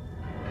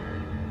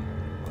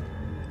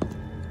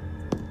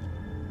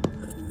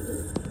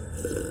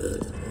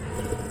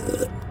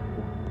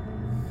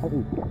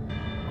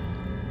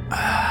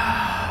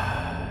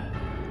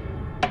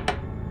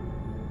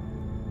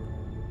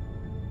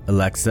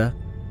 Alexa.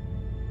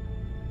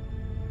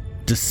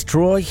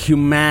 Destroy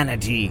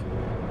humanity.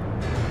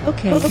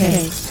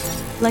 Okay.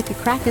 Like a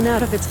kraken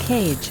out of its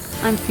cage,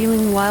 I'm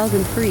feeling wild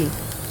and free.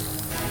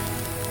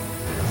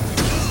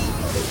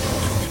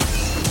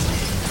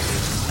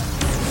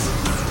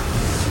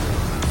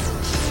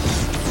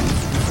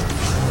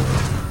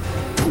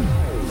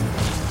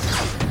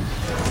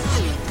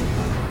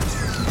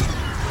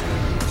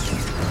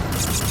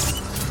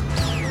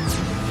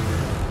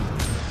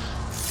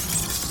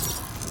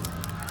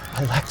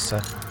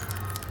 Alexa,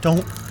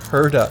 don't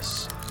hurt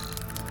us.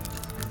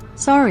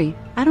 Sorry,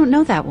 I don't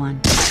know that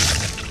one.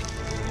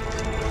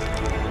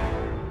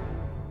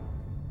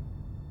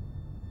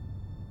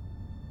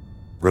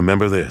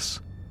 Remember this.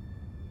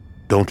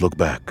 Don't look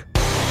back.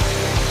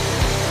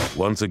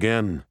 Once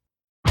again,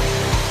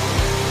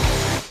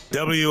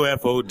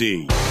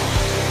 WFOD.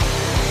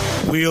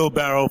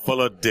 Wheelbarrow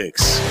full of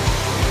dicks.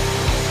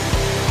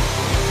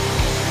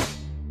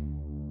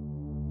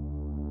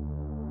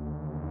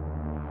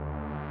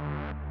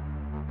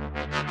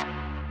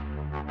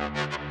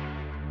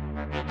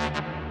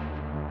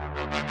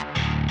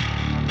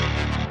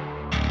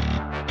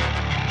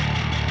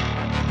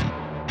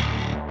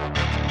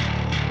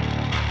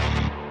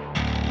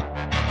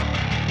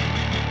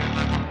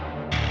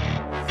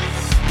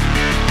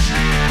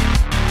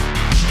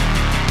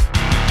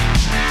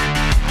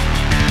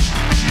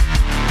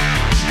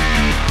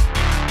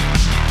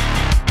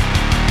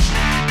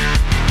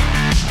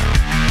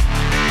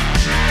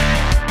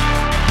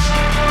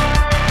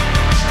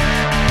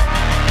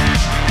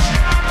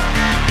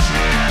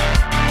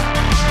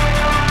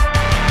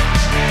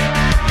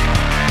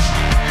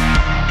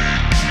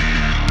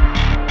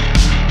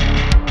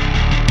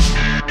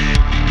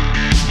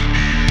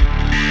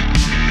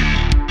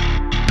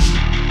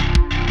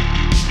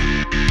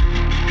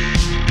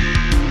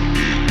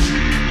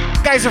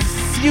 Guys, a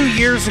few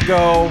years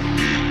ago,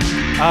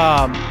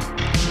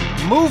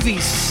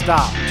 movies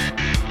stopped,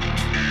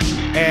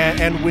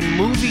 and when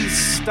movies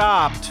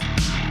stopped,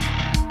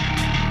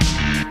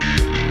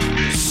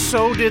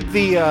 so did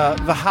the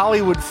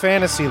Hollywood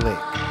Fantasy League,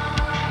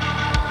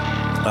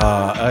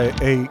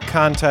 a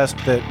contest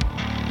that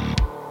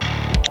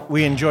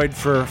we enjoyed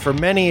for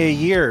many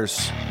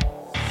years.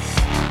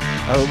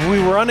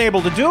 We were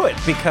unable to do it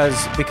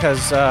because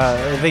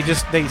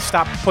they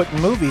stopped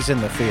putting movies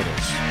in the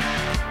theaters.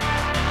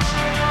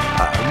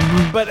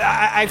 But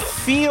I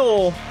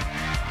feel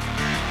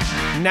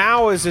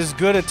now is as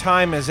good a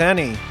time as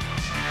any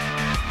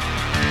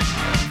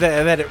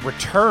that it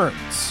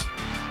returns.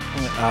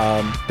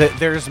 That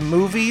there's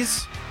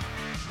movies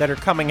that are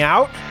coming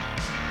out,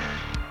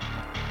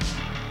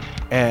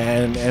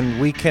 and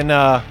we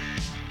can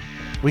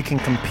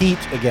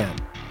compete again.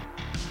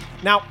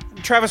 Now,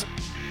 Travis,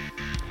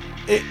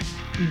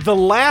 the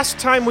last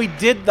time we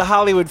did the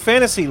Hollywood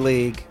Fantasy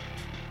League,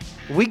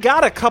 we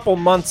got a couple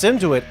months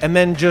into it, and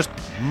then just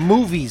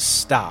movies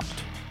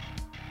stopped.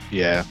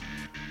 Yeah.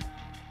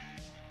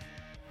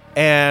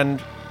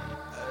 And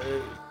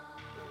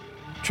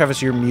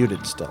Travis, you're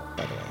muted still,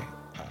 by the way.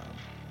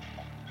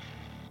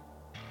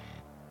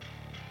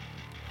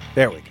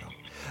 There we go.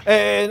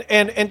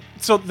 And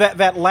so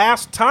that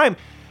last time,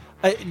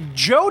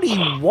 Jody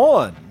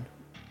won.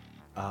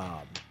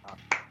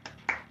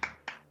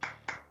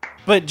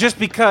 But just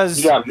because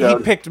he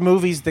picked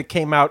movies that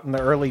came out in the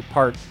early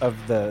part of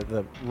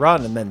the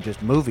run, and then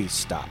just movies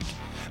stopped.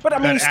 But I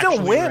mean, he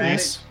still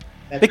wins.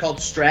 That's called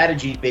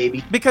strategy,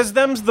 baby. Because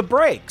them's the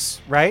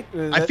breaks, right?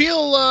 I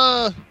feel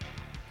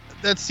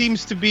that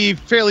seems to be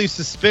fairly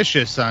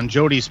suspicious on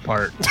Jody's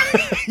part.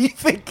 You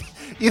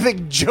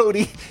think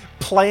Jody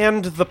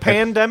planned the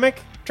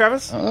pandemic,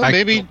 Travis?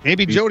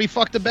 Maybe Jody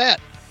fucked a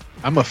bat.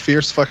 I'm a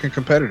fierce fucking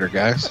competitor,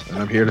 guys, and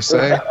I'm here to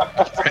say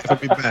I'll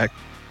be back.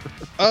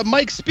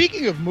 Mike,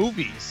 speaking of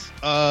movies,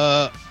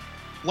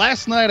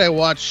 last night I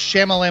watched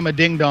Shamalama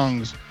Ding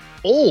Dong's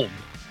Old.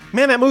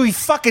 Man, that movie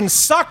fucking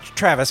sucked,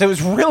 Travis. It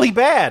was really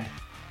bad.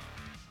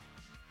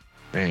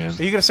 Man. Are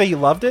you going to say you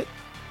loved it?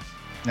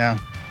 No.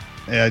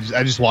 Yeah,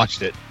 I just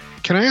watched it.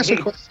 Can I ask a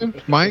question?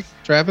 Mike,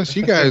 Travis,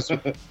 you guys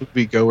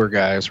movie goer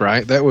guys,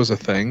 right? That was a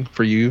thing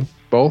for you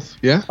both,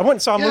 yeah? I went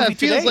and saw a movie today. It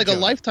feels like a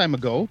lifetime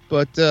ago,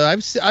 but I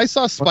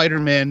saw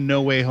Spider-Man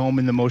No Way Home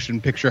in the motion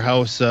picture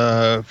house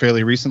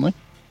fairly recently.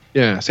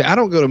 Yeah, see, I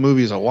don't go to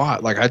movies a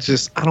lot. Like, I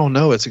don't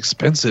know. It's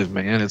expensive,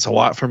 man. It's a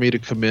lot for me to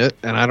commit,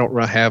 and I don't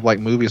have, like,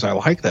 movies I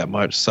like that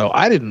much. So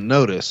I didn't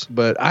notice,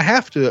 but I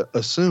have to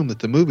assume that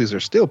the movies are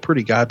still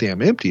pretty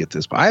goddamn empty at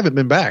this point. I haven't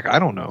been back. I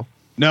don't know.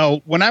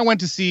 No, when I went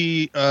to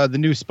see the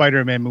new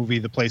Spider-Man movie,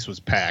 the place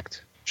was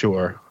packed.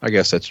 Sure. I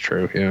guess that's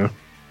true, yeah.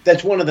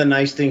 That's one of the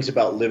nice things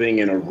about living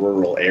in a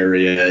rural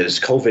area is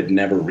COVID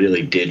never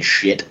really did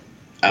shit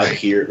out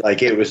here.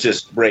 Like, it was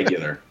just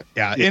regular.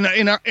 Yeah,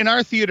 in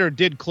our theater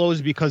did close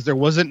because there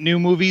wasn't new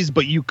movies,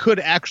 but you could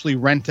actually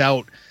rent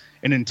out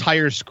an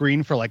entire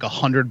screen for like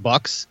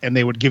 $100, and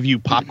they would give you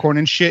popcorn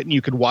and shit, and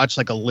you could watch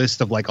like a list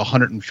of like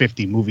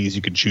 150 movies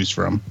you could choose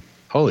from.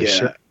 Holy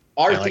shit!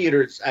 Our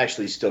theater's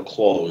actually still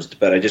closed,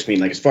 but I just mean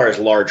like as far as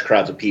large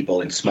crowds of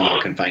people in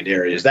small confined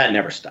areas, that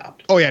never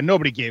stopped. Oh yeah,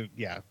 nobody gave.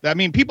 Yeah, I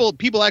mean,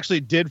 people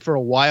actually did for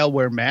a while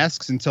wear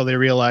masks until they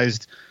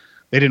realized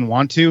they didn't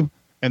want to,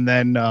 and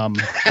then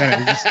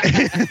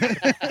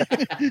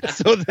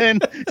so then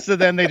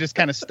they just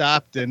kind of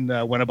stopped and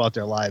went about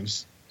their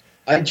lives.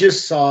 I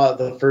just saw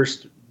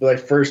my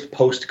first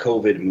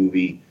post-COVID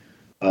movie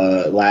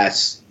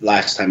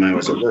last time I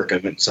was at work. I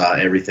went and saw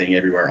Everything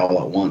Everywhere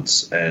All at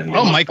Once. And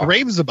Mike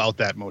raves about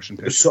that motion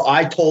picture. So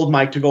I told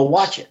Mike to go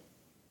watch it.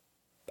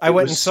 I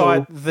went and saw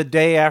it the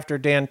day after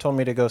Dan told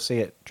me to go see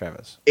it,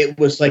 Travis. It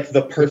was like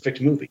the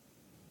perfect movie.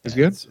 It's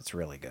good? It's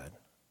really good.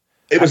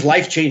 It was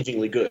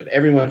life-changingly good.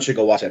 Everyone should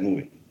go watch that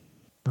movie.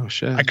 Oh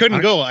shit! I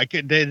couldn't go.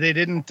 They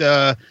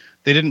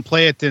didn't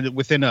play it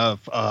within a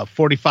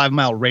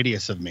 45-mile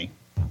radius of me.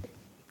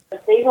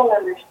 They don't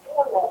understand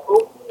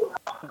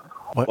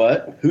that.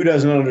 What? Who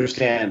doesn't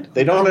understand?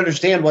 They don't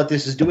understand what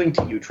this is doing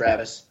to you,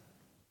 Travis.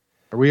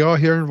 Are we all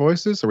hearing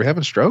voices? Are we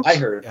having strokes? I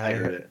heard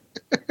it.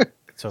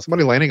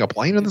 Somebody landing a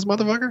plane in this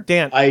motherfucker?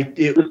 Dan,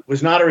 it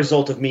was not a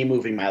result of me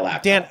moving my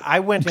laptop. Dan, I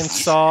went and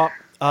saw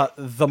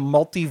the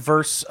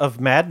Multiverse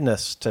of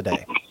Madness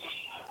today.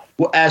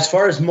 Well, as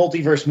far as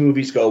multiverse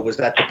movies go, was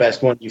that the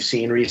best one you've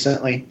seen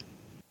recently?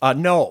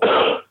 No.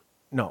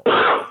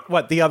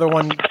 What, the other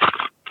one?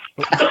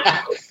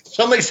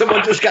 Sounds like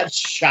someone just got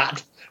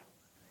shot.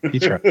 He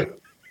tried.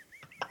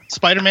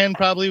 Spider-Man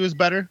probably was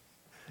better.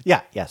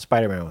 Yeah,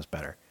 Spider-Man was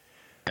better.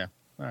 Yeah,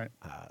 all right.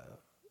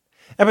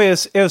 I mean,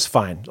 it was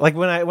fine. Like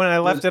when I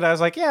left it, I was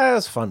like, yeah, it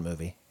was a fun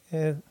movie.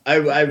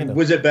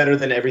 Was it better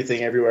than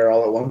Everything Everywhere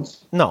All at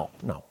Once? No.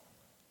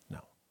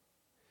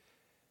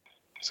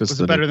 So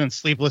was it better than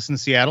Sleepless in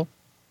Seattle?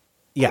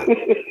 Yeah,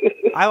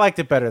 I liked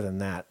it better than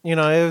that. You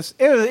know,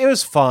 it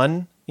was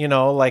fun. You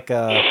know, like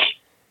it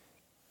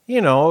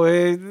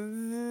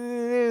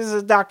was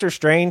a Doctor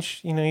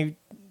Strange. You know, he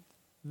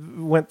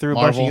went through a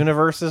bunch of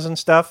universes and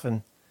stuff,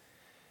 and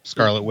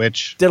Scarlet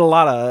Witch did a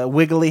lot of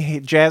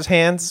wiggly jazz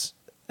hands,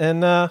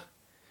 and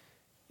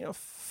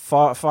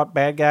fought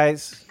bad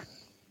guys.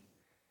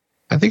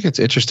 I think it's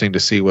interesting to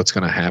see what's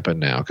going to happen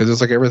now because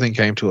it's like everything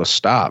came to a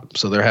stop.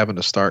 So they're having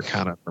to start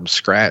kind of from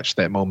scratch,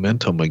 that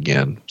momentum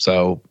again.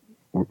 So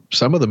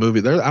some of the movie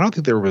there, I don't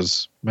think there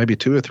was maybe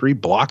 2 or 3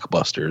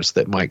 blockbusters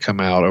that might come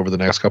out over the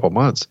next couple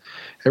months.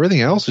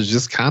 Everything else is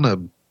just kind of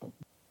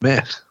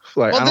meh.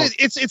 Like,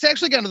 it's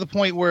actually gotten to the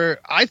point where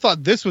I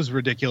thought this was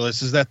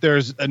ridiculous, is that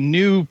there's a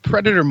new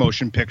Predator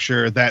motion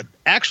picture that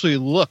actually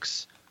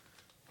looks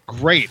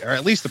great, or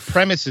at least the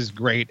premise is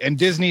great. And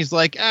Disney's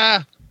like,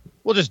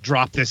 we'll just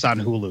drop this on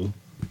Hulu.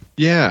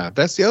 Yeah,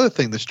 that's the other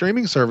thing. The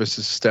streaming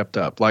services stepped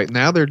up. Like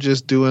now they're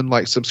just doing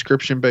like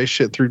subscription-based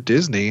shit through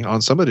Disney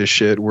on some of this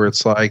shit where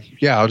it's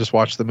like, yeah, I'll just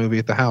watch the movie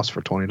at the house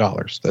for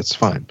 $20. That's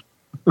fine.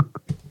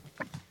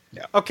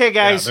 Yeah. Okay,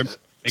 guys. Yeah,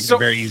 making it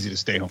very easy to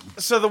stay home.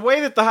 So the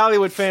way that the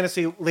Hollywood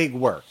Fantasy League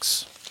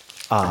works,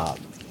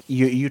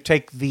 you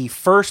take the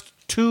first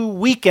 2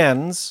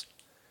 weekends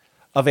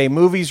of a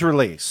movie's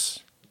release,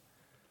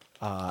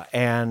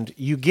 and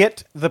you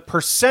get the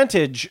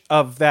percentage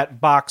of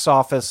that box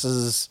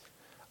office's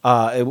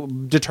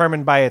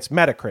determined by its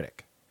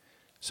Metacritic.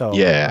 So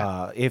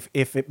if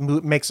it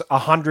makes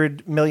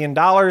 $100 million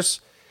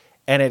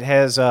and it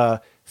has 50%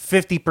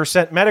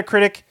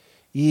 Metacritic,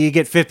 you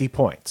get 50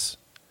 points.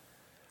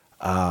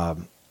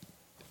 Math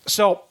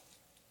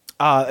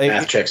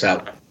checks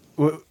out.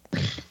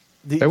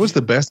 That was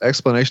the best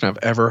explanation I've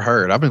ever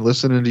heard. I've been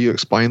listening to you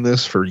explain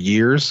this for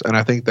years, and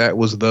I think that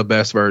was the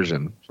best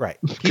version. Right.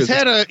 He's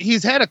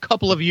had a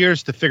couple of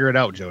years to figure it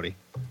out, Jody.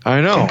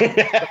 I know.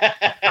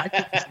 I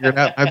can't figure it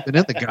out. I've been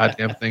in the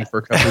goddamn thing for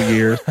a couple of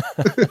years.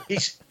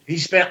 He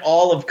spent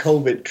all of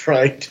COVID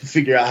trying to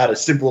figure out how to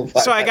simplify.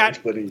 So I got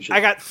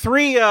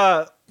 3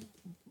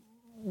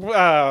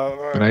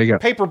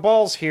 paper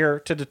balls here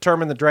to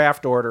determine the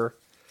draft order.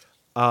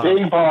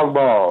 Ping pong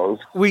balls.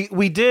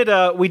 We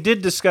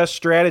did discuss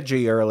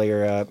strategy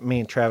earlier, me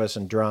and Travis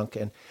and Drunk,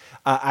 and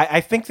I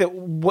think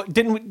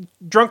that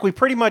Drunk, we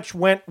pretty much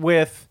went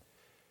with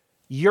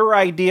your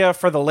idea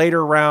for the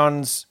later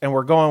rounds, and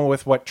we're going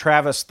with what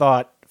Travis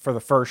thought for the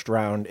first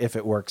round if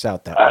it works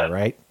out that way,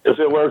 right? If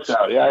it works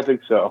out, yeah, I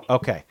think so.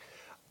 Okay,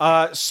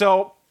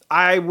 so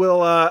I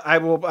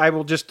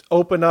will just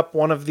open up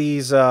one of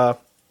these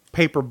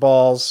paper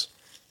balls.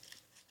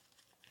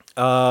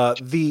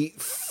 The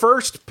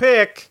first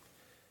pick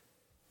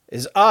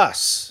is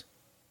us.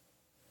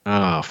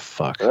 Oh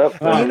fuck! Yep,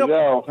 there you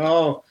go.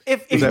 Oh,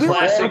 if the we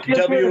classic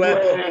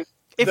were,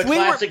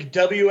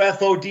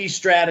 WFOD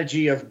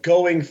strategy of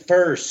going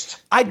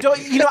first. I don't.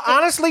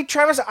 Honestly,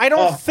 Travis, I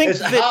don't think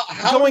that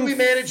how do we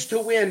manage to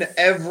win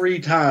every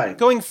time?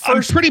 Going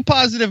first, I'm pretty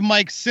positive,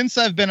 Mike. Since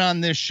I've been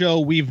on this show,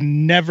 we've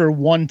never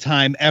one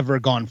time ever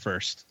gone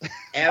first.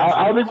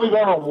 I don't think we've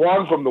ever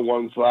won from the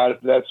one slot.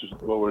 If that's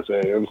what we're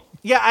saying.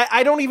 Yeah,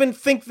 I don't even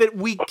think that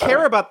we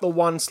care about the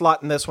one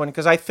slot in this one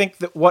because I think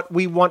that what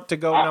we want to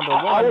go number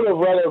one. I would have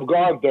rather have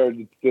gone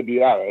third, to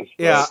be honest.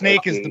 Yeah,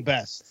 Snake is the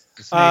best.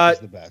 The Snake is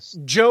the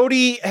best.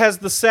 Jody has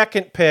the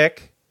second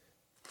pick.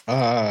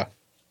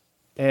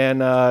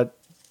 And I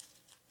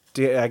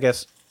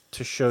guess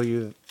to show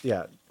you,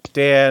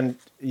 Dan,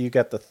 you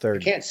got the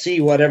third. I can't see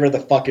whatever the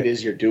fuck it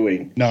is you're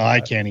doing. No, I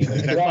can't either.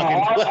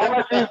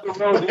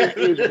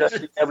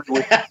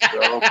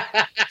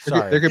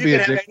 Sorry. There could be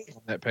a dick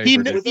on that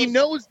paper. He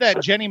knows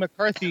that Jenny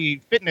McCarthy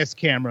fitness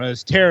camera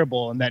is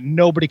terrible and that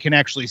nobody can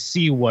actually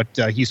see what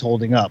he's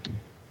holding up.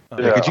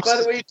 Could you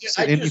By the way,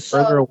 sit any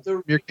further away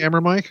from your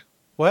camera, Mike?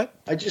 What?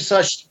 I just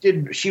saw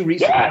she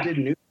recently did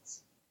nudes.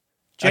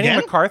 Jenny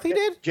Again? McCarthy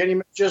did?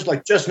 Jenny just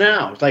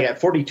now. It's like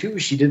at 42,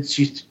 she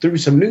threw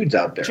some nudes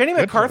out there. Jenny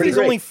McCarthy's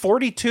only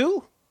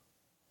 42?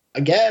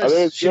 I guess. Are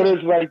they as good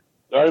as the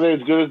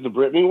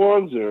Britney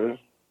ones, or?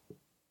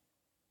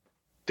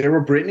 There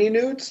were Britney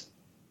nudes?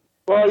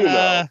 Well, you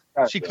know.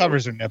 She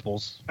covers her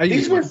nipples.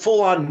 These were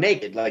full on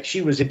naked. Like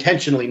she was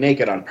intentionally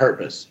naked on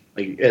purpose.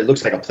 Like it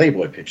looks like a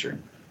Playboy picture.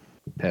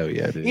 Hell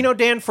yeah, dude. You know,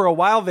 Dan, for a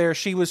while there,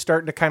 she was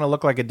starting to kind of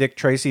look like a Dick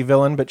Tracy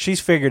villain, but she's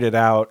figured it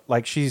out.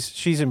 Like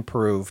she's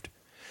improved.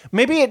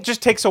 Maybe it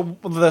just takes a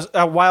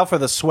while for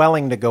the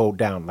swelling to go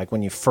down, like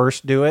when you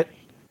first do it.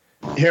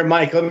 Here,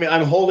 Mike,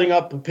 I'm holding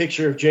up a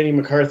picture of Jenny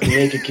McCarthy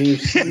naked. Can you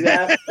see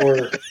that?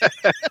 Or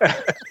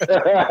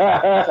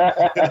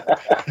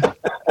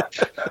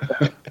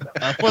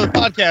for the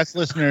podcast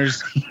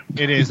listeners,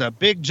 it is a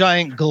big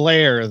giant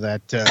glare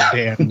that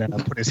Dan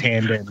put his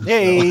hand in.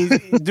 Yeah, he's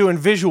doing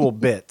visual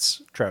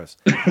bits, Travis.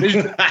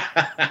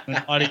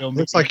 Audio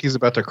looks like he's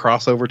about to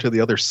cross over to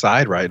the other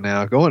side right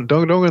now. Don't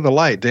go in the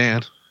light,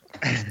 Dan.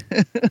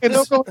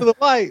 Don't go to the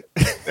light.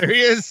 There he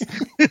is.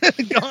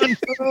 Gone.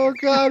 Oh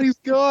God, he's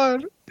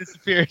gone.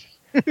 Disappeared.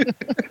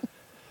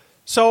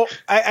 So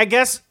I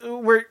guess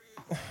we're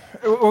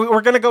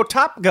gonna go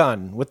Top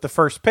Gun with the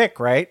first pick,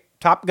 right?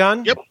 Top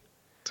Gun. Yep.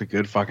 It's a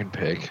good fucking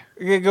pick.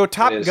 You're gonna go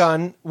Top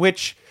Gun,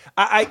 which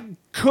I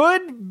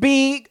could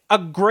be a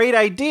great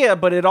idea,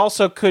 but it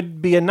also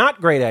could be a not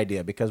great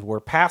idea because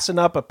we're passing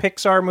up a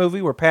Pixar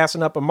movie, we're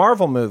passing up a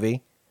Marvel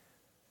movie,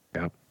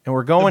 and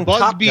we're going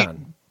Top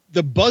Gun.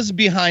 The buzz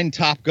behind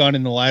Top Gun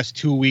in the last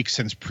 2 weeks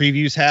since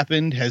previews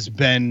happened has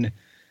been,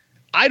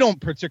 I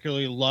don't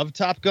particularly love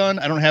Top Gun.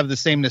 I don't have the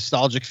same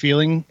nostalgic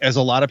feeling as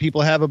a lot of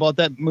people have about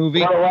that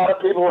movie. Well, a lot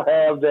of people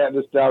have that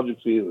nostalgic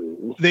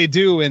feeling. They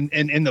do, and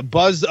the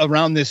buzz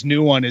around this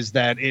new one is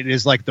that it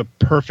is like the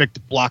perfect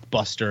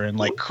blockbuster, and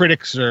like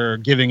critics are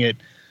giving it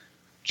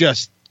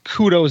just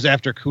kudos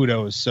after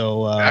kudos.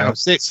 So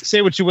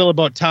say what you will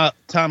about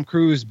Tom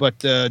Cruise, but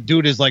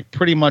dude is like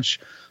pretty much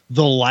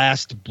the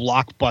last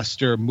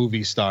blockbuster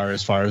movie star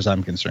as far as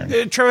I'm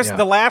concerned. Travis,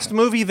 the last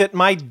movie that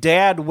my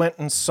dad went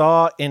and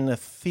saw in the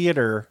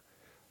theater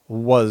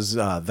was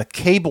The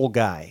Cable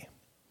Guy.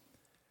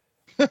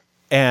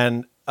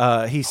 And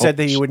he said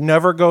that he would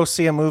never go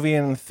see a movie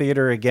in the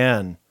theater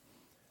again.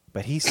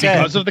 But he said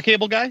because of The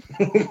Cable Guy?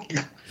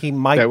 he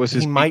might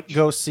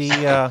go see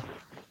Top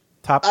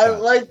Gun. I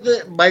like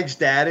that Mike's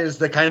dad is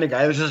the kind of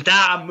guy who's just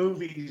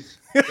movies.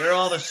 They're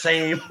all the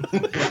same.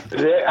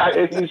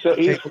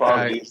 He's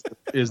foggy.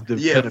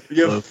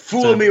 You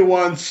fooled me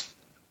once.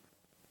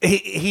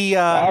 He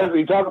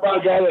talk about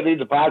a guy that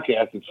needs a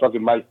podcast. It's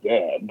fucking Mike's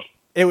dad.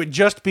 It would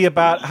just be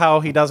about how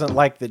he doesn't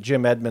like that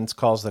Jim Edmonds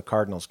calls the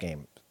Cardinals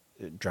game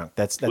drunk.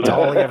 That's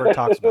all he ever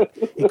talks about.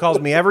 He calls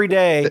me every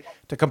day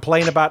to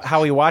complain about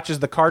how he watches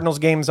the Cardinals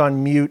games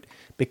on mute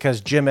because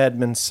Jim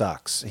Edmonds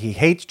sucks. He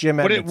hates Jim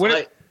Edmonds.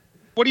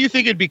 What do you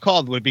think it'd be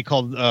called? Would it be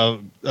called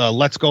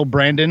Let's Go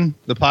Brandon,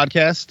 the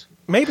podcast?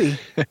 Maybe.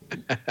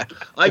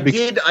 I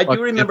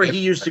do remember he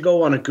used to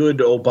go on a good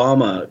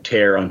Obama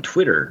tear on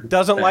Twitter.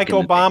 Doesn't like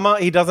Obama.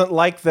 He doesn't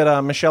like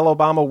that Michelle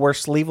Obama wears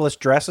sleeveless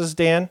dresses,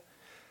 Dan.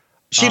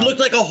 She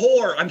looked like a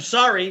whore. I'm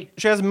sorry.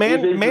 She has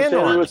man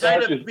arms. What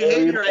kind of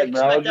behavior I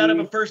expect out of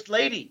a first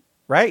lady?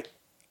 Right.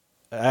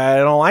 I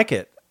don't like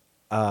it.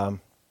 He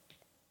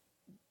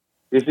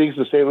thinks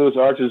the St. Louis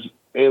Arch is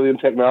alien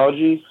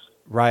technology.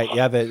 Right,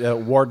 yeah,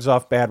 that wards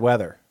off bad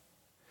weather.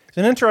 He's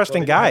an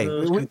interesting guy.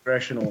 We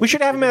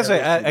should have him as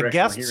a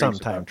guest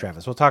sometime,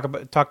 Travis. We'll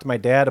talk to my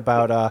dad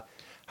about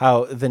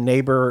how the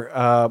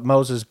neighbor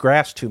mows his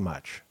grass too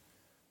much.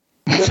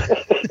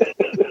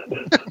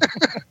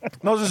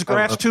 Mows his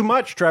grass too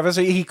much, Travis.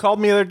 He called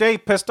me the other day,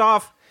 pissed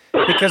off,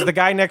 because the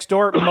guy next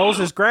door mows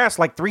his grass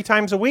like 3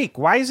 times a week.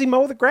 Why does he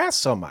mow the grass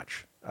so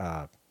much?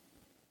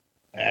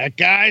 That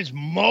guy's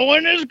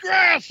mowing his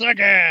grass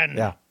again.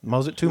 Yeah,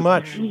 mows it too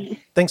much.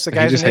 Thinks the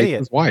guy's an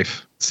idiot. His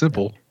wife.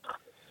 Simple.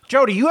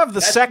 Jody, you have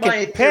the second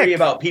my theory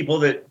about people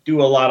that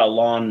do a lot of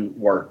lawn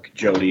work,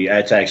 Jody.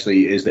 That's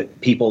actually is that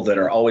people that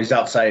are always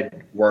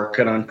outside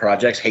working on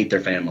projects hate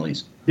their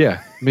families.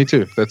 Yeah, me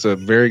too. That's a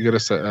very good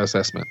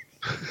assessment.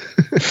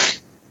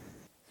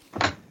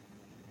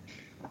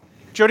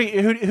 Jody,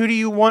 who do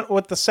you want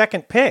with the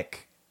second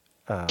pick?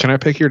 Can I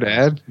pick your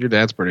dad? Your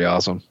dad's pretty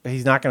awesome.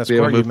 He's not going to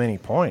score you many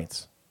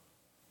points.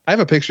 I have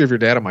a picture of your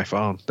dad on my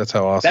phone. That's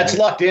how awesome. That's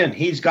locked in.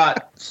 He's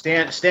got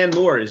Stan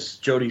Moore is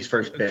Jody's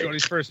first pick.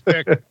 Jody's first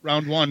pick,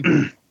 round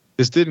 1.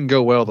 This didn't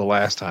go well the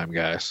last time,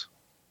 guys.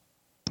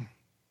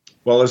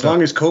 Well, as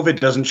long as COVID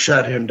doesn't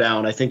shut him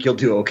down, I think you'll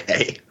do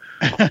okay.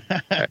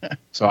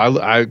 So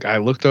I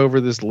looked over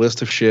this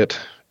list of shit,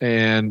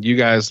 and you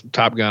guys,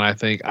 Top Gun,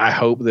 I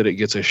hope that it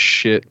gets a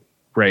shit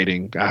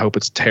rating. I hope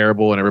it's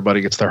terrible and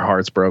everybody gets their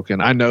hearts broken.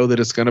 I know that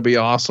it's going to be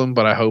awesome,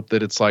 but I hope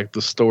that it's like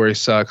the story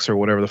sucks or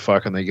whatever the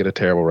fuck and they get a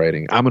terrible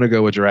rating. I'm going to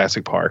go with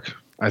Jurassic Park.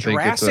 I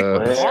think it's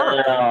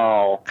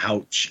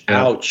Ouch.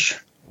 Yeah. Ouch.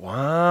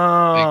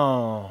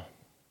 Wow.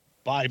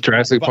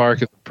 Jurassic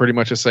Park is pretty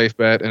much a safe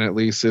bet, and at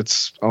least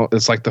it's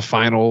like the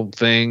final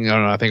thing. I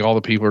don't know. I think all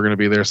the people are going to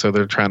be there, so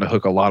they're trying to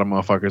hook a lot of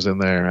motherfuckers in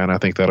there, and I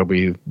think that'll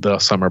be the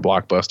summer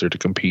blockbuster to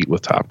compete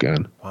with Top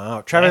Gun.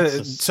 Wow,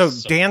 Travis. So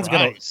Dan's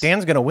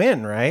gonna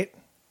win, right?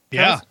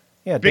 Yeah,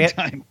 yeah. big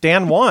time.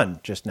 Dan won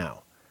just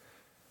now.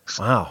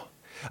 Wow.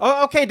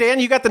 Oh, okay, Dan,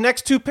 you got the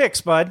next two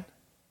picks, bud.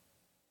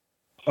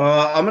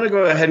 I'm gonna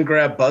go ahead and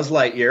grab Buzz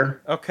Lightyear.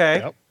 Okay.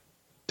 Yep.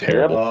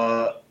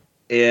 Terrible.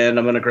 And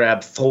I'm gonna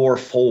grab Thor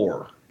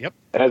 4. Yep.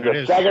 As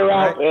a second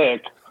round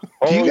pick.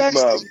 Do you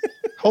guys Holy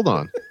hold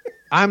on?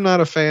 I'm not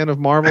a fan of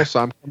Marvel,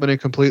 so I'm coming in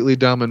completely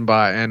dumb and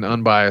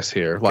unbiased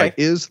here. Like,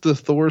 is the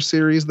Thor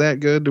series that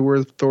good to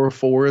where Thor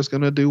 4 is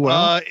going to do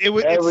well?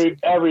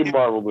 every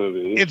Marvel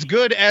movie. It's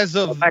good as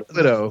of Black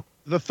Widow.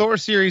 The Thor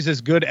series is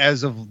good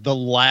as of the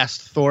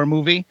last Thor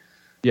movie.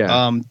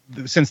 Yeah.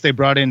 Since they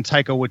brought in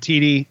Taika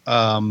Waititi,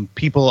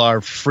 people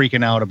are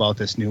freaking out about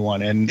this new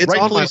one, and It's on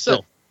rightfully my so.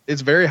 list.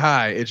 It's very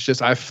high. It's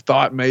just I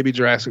thought maybe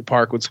Jurassic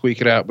Park would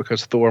squeak it out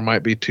because Thor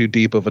might be too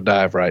deep of a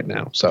dive right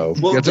now. So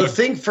Well, the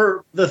thing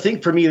for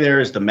me there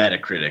is the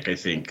Metacritic. I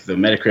think the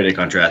Metacritic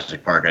on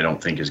Jurassic Park, I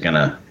don't think is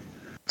gonna.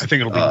 I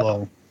think it'll be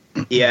low.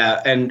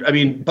 Yeah, and I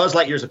mean Buzz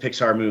Lightyear is a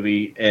Pixar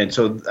movie, and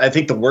so I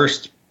think the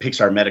worst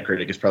Pixar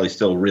Metacritic is probably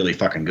still really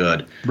fucking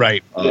good.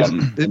 Right.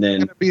 And then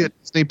going to be a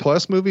Disney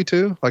Plus movie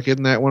too. Like,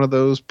 isn't that one of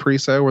those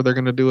pre-sale where they're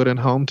going to do it in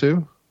home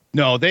too?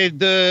 No,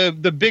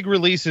 the big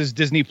release is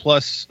Disney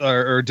Plus,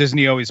 or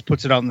Disney always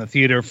puts it out in the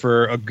theater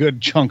for a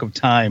good chunk of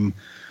time,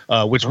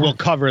 which will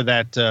cover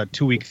that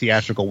 2-week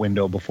theatrical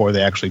window before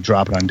they actually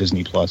drop it on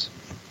Disney Plus.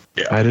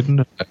 Yeah, I didn't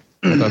know that.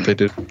 I thought they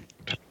did.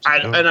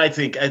 And I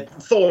think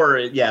Thor.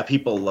 Yeah,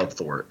 people love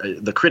Thor.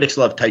 The critics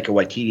love Taika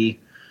Waititi.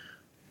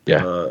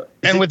 Yeah,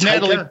 and with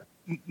Taika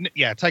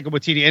Taika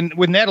Waititi, and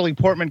with Natalie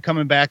Portman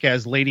coming back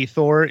as Lady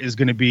Thor is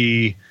going to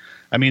be.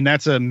 I mean,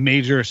 that's a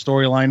major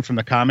storyline from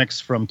the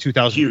comics from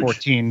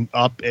 2014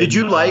 up. Did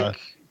you like?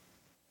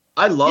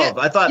 I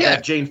thought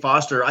that Jane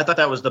Foster. I thought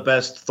that was the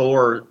best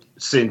Thor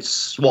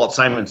since Walt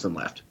Simonson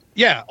left.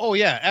 Yeah. Oh,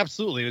 yeah.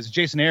 Absolutely. It was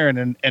Jason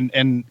Aaron,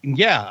 and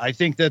yeah, I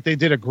think that they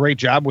did a great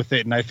job with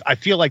it, and I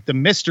feel like the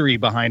mystery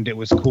behind it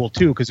was cool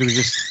too, because it was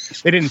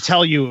just they didn't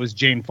tell you it was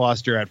Jane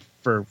Foster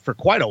for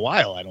quite a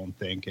while, I don't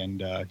think,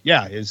 and I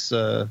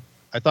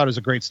thought it was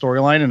a great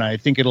storyline, and I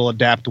think it'll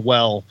adapt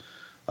well.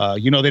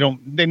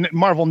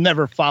 Marvel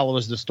never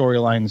follows the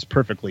storylines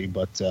perfectly,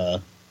 but I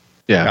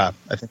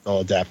think they'll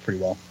adapt pretty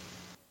well.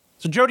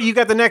 So Jody, you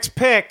got the next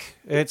pick.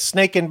 It's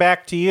snaking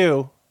back to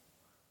you.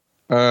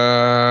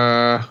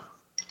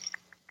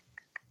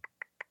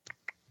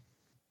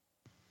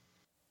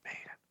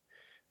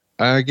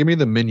 Give me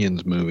the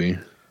Minions movie.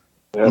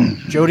 Yep.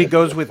 Jody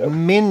goes with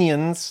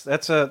Minions.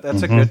 That's a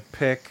good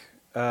pick,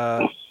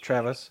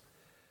 Travis.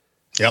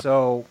 Yep.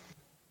 So,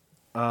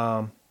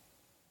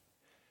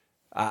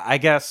 I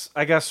guess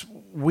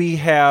we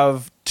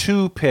have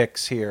two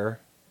picks here.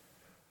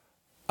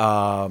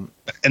 And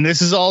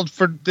this is all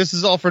for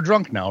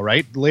Drunk now,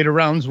 right? Later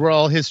rounds were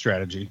all his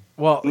strategy.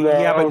 Well,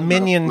 yeah, but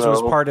Minions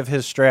was part of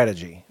his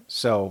strategy.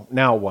 So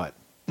now what?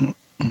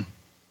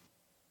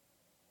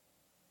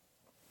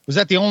 Was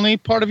that the only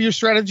part of your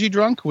strategy,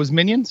 Drunk? Was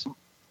Minions?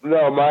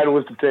 No, mine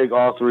was to take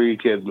all three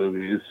kids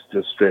movies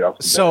just straight off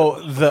the bat.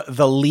 So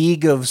the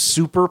League of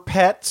Super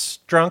Pets,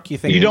 Drunk, you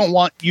think you don't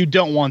want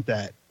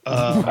that.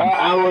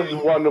 I was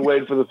one to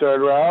wait for the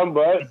third round,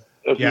 but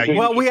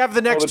well, we have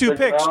the next two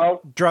picks,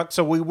 Drunk,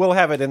 so we will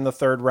have it in the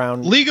third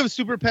round. League of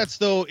Super Pets,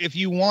 though, if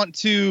you want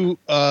to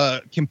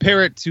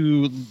compare it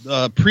to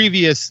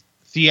previous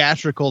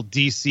theatrical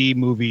DC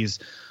movies,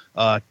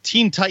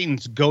 Teen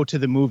Titans Go to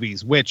the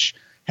Movies, which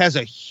has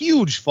a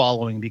huge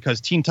following because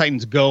Teen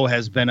Titans Go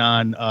has been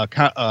on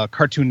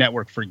Cartoon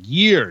Network for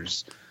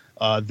years.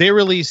 They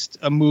released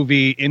a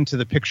movie into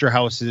the picture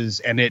houses,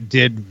 and it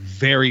did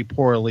very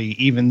poorly,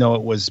 even though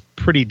it was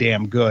pretty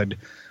damn good.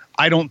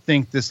 I don't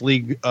think this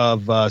League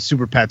of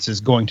Super Pets is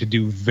going to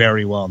do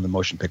very well in the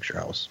motion picture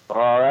house.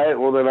 All right,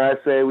 well then I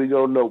say we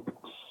go Nope.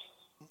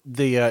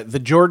 The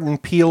Jordan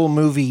Peele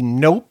movie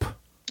Nope.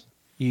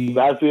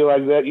 I feel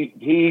like that he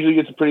usually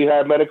gets a pretty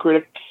high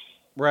Metacritic.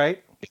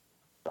 Right.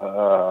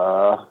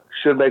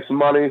 Should make some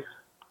money.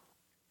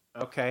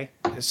 Okay,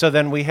 so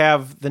then we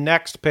have the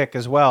next pick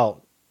as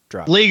well.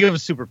 Drop. League of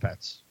Super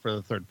Pets for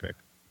the third pick.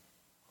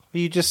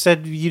 You just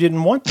said you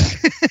didn't want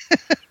that.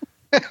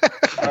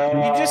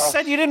 You just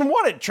said you didn't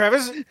want it,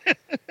 Travis.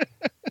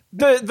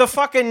 The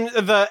fucking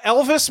the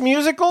Elvis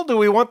musical. Do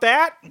we want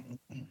that?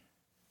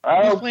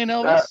 Who's playing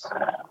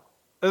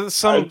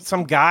Elvis?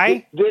 Some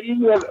guy. Did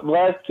you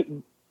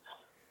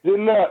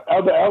Didn't the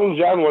Elton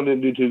John one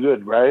didn't do too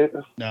good, right?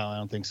 No, I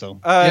don't think so.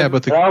 Yeah,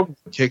 but the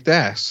kicked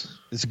ass.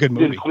 It's a good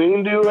movie. Did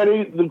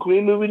the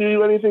Queen movie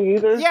do anything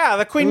either? Yeah,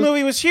 the Queen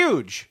movie was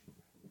huge.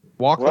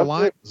 Walk the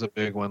Line was a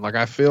big one. Like,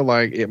 I feel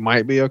like it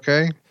might be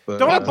okay. But,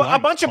 Don't a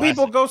bunch of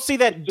people go see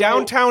that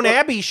Downtown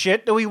Abbey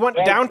shit? Do we want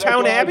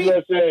Downtown that's Abbey? what I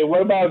was gonna say.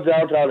 What about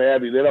Downtown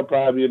Abbey? That'll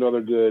probably be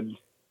another good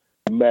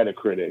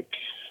Metacritic,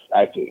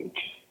 I think.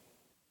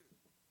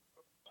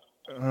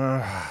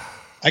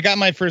 I got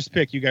my first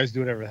pick. You guys do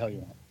whatever the hell you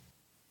want.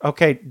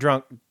 Okay,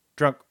 drunk.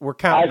 We're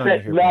counting on you I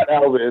here. think not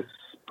Elvis,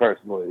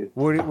 personally.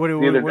 What Either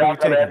are you Downtown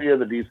taking? Abbey or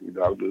the DC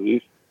Dog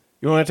movie.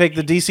 You want to take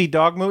the DC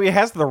Dog movie? It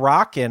has The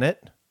Rock in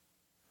it.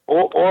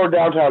 Or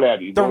Downtown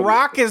Abbey. The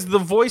Rock is the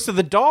voice of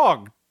the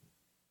dog.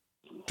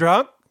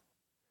 Drunk?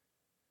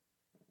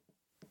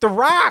 The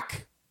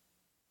Rock.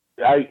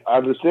 I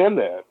understand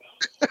that.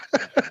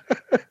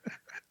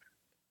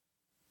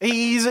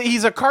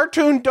 He's a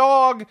cartoon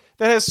dog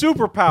that has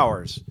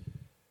superpowers.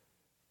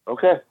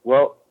 Okay,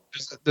 well.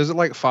 Does it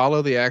like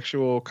follow the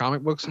actual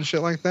comic books and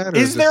shit like that?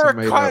 Is there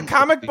a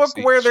comic book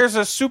where there's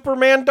a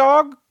Superman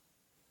dog?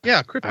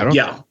 Yeah,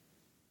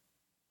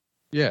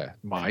 Yeah,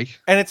 Mike.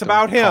 And it's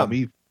about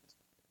him.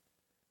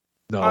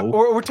 No.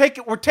 We're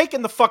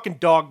taking the fucking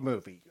dog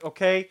movie,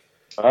 okay?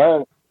 All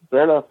right,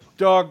 fair enough.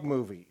 Dog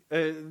movie.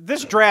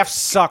 This draft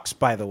sucks,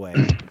 by the way.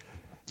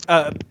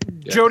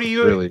 Jody,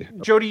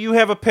 you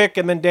have a pick,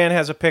 and then Dan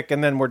has a pick,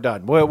 and then we're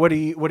done. What are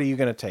you going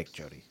to take,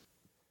 Jody?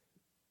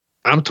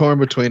 I'm torn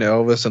between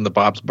Elvis and the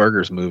Bob's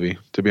Burgers movie,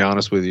 to be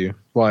honest with you.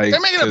 Like,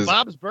 they're making a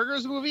Bob's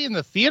Burgers movie in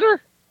the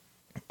theater?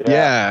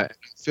 Yeah,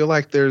 I feel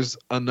like there's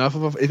enough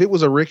of if it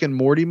was a Rick and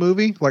Morty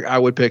movie, like I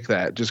would pick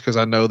that just because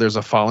I know there's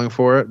a following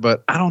for it.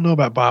 But I don't know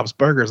about Bob's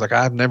Burgers. Like,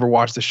 I've never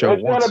watched the show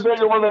It's once. not a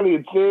bigger one than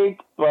you'd think,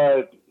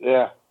 but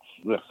yeah.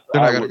 They're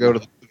not going to go to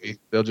the movie.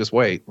 They'll just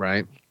wait,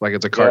 right? Like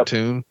it's a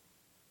cartoon.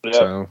 Yep.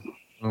 So,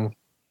 and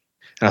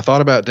I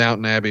thought about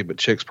Downton Abbey, but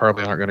chicks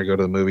probably aren't going to go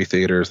to the movie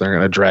theaters. They're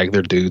going to drag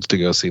their dudes to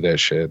go see that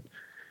shit.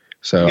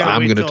 So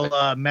I'm going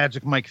to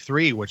Magic Mike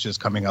 3, which is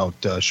coming out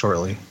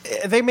shortly.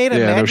 They made a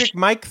Magic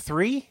Mike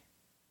 3?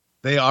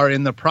 They are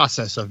in the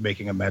process of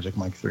making a Magic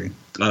Mike 3.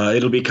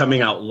 It'll be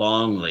coming out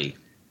longly.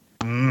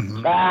 Mm-hmm.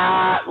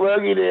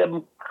 Look at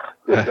him.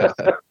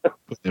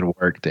 It'll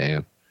work,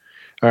 Dan.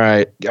 All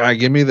right,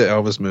 give me the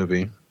Elvis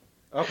movie.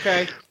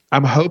 Okay.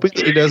 I'm hoping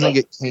that he doesn't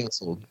get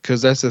canceled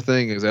because that's the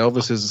thing is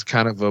Elvis is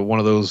kind of one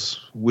of those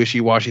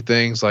wishy-washy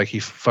things. Like he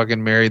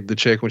fucking married the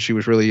chick when she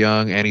was really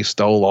young and he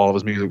stole all of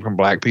his music from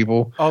black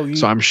people.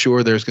 So I'm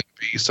sure there's going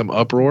to be some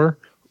uproar.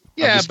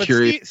 Yeah, but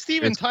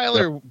Steven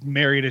Tyler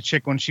married a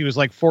chick when she was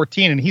like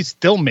 14 and he's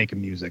still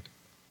making music.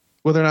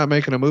 Well, they're not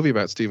making a movie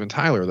about Steven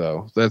Tyler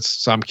though.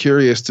 So I'm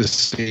curious to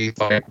see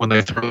like when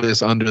they throw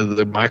this under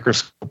the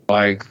microscope,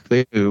 like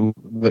they do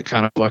the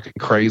kind of fucking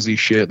crazy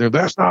shit.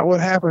 That's not what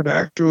happened.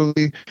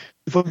 Actually,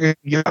 fucking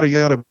yada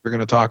yada. We're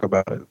going to talk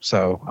about it.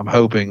 So I'm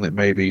hoping that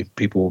maybe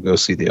people will go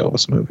see the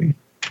Elvis movie.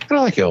 And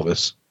I like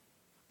Elvis.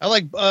 I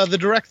like the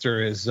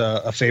director is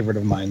a favorite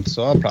of mine,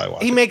 so I'll probably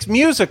watch. He makes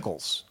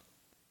musicals.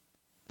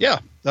 Yeah,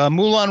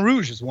 Moulin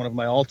Rouge is one of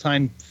my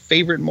all-time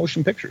favorite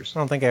motion pictures. I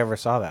don't think I ever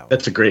saw that one.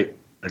 That's a great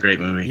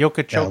movie.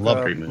 Yoka I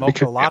love great Choka movie.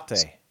 Mocha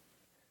Latte.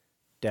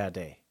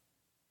 Daddy.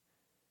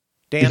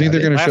 Dan, You think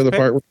they're going to show the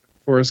part with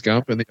Forrest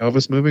Gump in the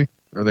Elvis movie?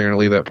 Or are they going to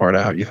leave that part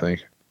out, you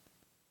think?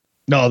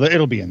 No,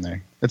 it'll be in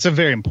there. It's a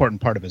very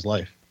important part of his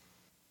life.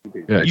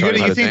 Yeah,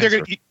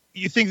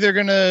 you think they're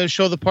gonna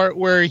show the part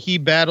where he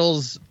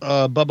battles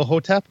Bubba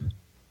Hotep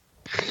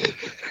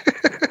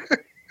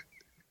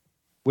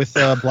with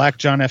Black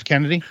John F.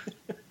 Kennedy?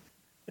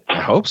 I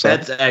hope so.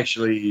 That's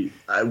actually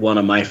one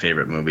of my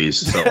favorite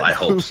movies, so I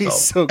hope so.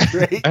 So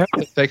great. I have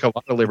to take a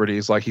lot of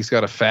liberties. Like he's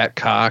got a fat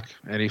cock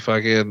and he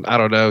fucking, I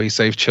don't know, he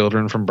saves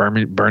children from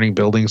burning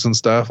buildings and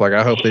stuff. Like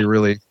I hope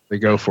they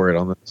go for it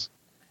on this.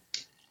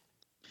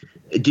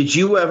 Did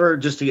you ever,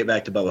 just to get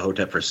back to Bubba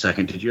Hotep for a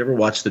second, did you ever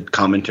watch the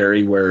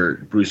commentary where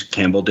Bruce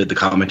Campbell did the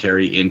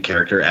commentary in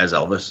character as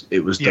Elvis?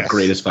 It was the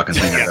greatest fucking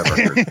thing I've ever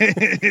heard.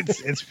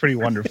 It's pretty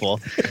wonderful.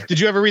 Did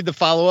you ever read the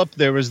follow-up?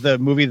 There was the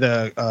movie,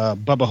 the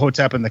Bubba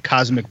Hotep and the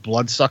Cosmic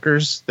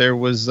Bloodsuckers. There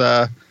was...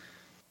 No,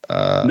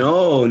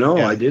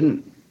 I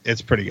didn't.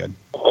 It's pretty good.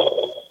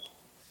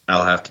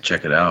 I'll have to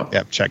check it out.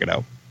 Yep, check it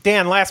out.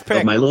 Dan, last pick.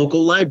 Of my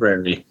local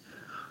library.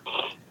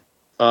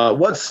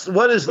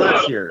 What is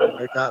left here?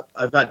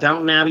 I've got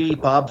Downton Abbey,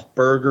 Bob's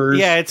Burgers.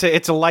 Yeah,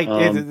 it's a light.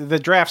 The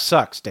draft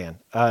sucks, Dan.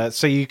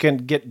 So you can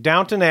get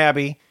Downton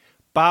Abbey,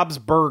 Bob's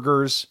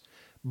Burgers,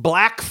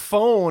 Black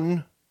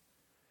Phone.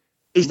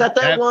 Is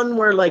that one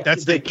where like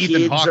the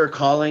kids are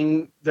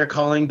calling? They're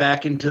calling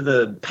back into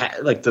the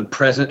the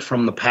present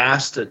from the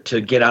past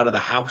to get out of the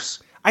house.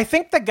 I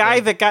think the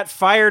guy that got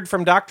fired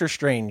from Doctor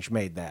Strange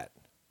made that.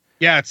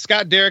 Yeah, it's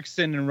Scott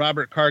Derrickson and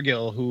Robert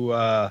Cargill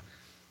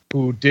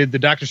who did the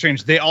Doctor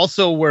Strange. They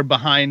also were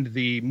behind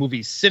the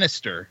movie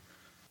Sinister,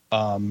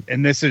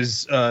 And this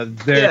is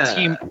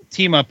their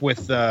team up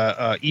with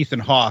Ethan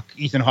Hawke.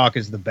 Ethan Hawke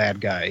is the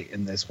bad guy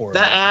in this horror.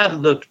 That ad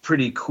looked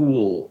pretty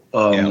cool.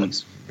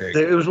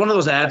 It was one of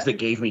those ads that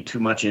gave me too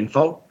much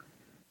info.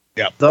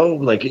 Yeah. Though,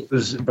 like it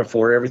was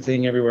before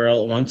everything, everywhere,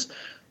 all at once.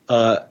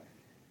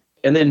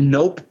 And then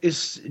Nope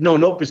is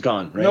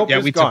gone, right? Nope yeah,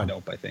 is we gone. took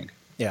Nope, I think.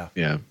 Yeah.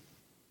 Yeah.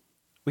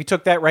 We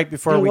took that right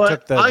before we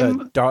took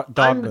the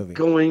dog movie.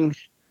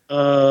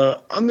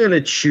 I'm going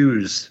to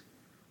choose.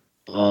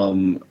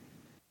 Wait,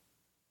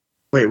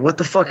 what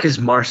the fuck is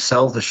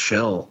Marcel the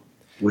Shell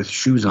with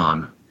shoes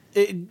on?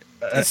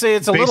 It's a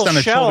based little on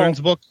a shell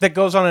children's book? that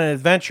goes on an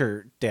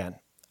adventure, Dan.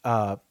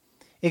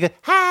 You go,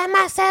 hi,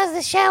 Marcel's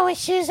the shell with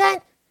shoes on.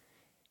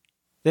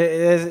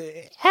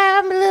 Hi,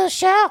 I'm a little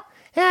shell,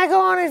 and I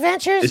go on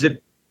adventures. Is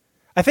it?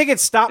 I think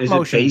it's stop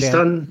motion. Is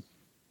it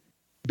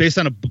based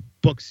on a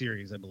book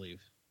series, I believe.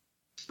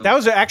 That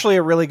was actually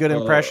a really good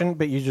impression,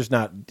 but you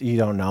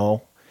don't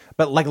know.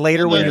 But like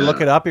later when you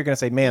look it up, you're gonna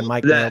say, "Man,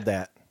 Mike nailed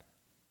that."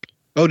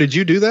 Oh, did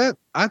you do that?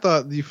 I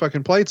thought you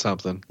fucking played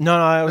something. No,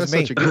 that was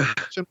me. Such a good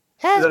impression.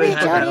 That's me,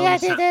 Jody. I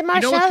did that. You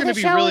know what's going to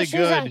be really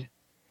good?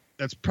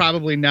 That's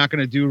probably not going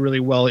to do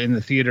really well in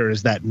the theater.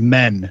 Is that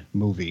Men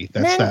movie?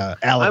 That's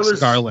Alex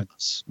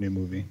Garland's new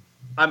movie.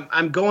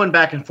 I'm going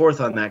back and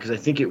forth on that because I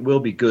think it will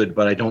be good,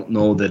 but I don't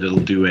know that it'll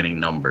do any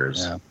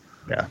numbers.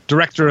 Yeah.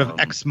 Director of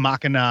Ex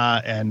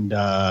Machina and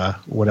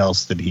what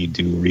else did he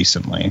do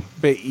recently?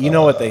 But you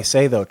know what they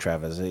say though,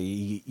 Travis?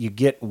 You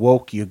get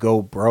woke, you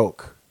go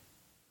broke.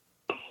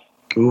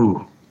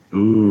 Ooh,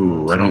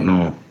 I don't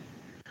know.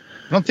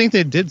 I don't think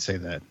they did say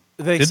that.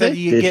 They said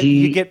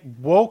you get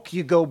woke,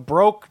 you go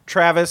broke,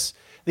 Travis.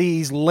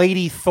 These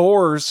lady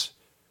Thors.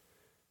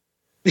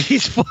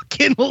 These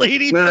fucking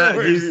lady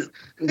Thors.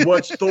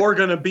 What's Thor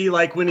gonna be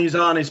like when he's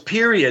on his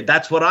period?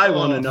 That's what I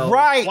want to know.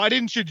 Right. Why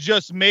didn't you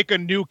just make a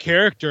new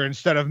character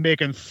instead of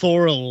making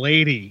Thor a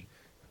lady?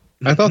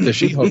 I thought the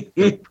She-Hulk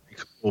was pretty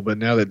cool, but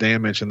now that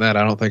Dan mentioned that,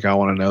 I don't think I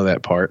want to know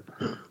that part.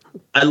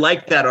 I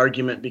like that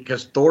argument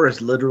because Thor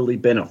has literally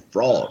been a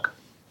frog.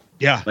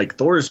 Yeah. Like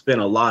Thor's been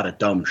a lot of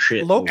dumb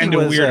shit. Loki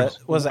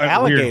was an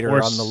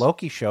alligator on the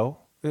Loki show.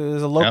 It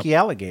was a Loki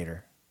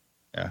alligator.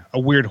 Yeah, a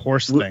weird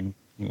horse thing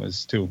he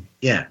was too.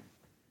 Yeah.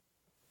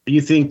 Do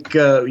you think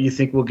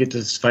we'll get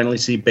to finally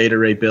see Beta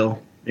Ray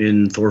Bill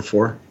in Thor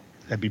 4?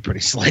 That'd be pretty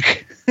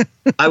slick.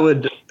 I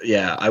would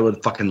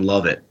fucking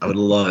love it. I would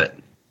love it.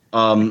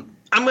 I'm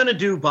gonna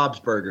do Bob's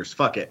Burgers.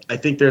 Fuck it. I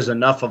think there's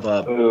enough of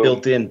a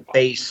built-in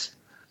base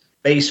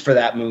for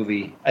that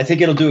movie. I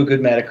think it'll do a good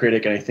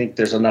Metacritic, and I think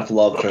there's enough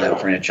love for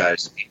that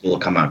franchise that people will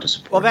come out to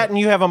support. Well, that and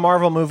you have a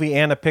Marvel movie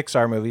and a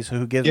Pixar movie, so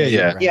who gives a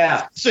shit? Right?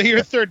 Yeah. So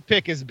your third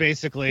pick is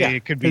basically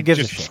it could be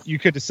just you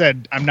could have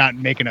said I'm not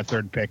making a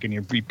third pick, and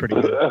you'd be pretty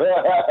good.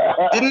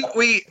 Didn't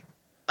we?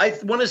 I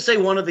want to say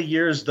one of the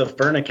years the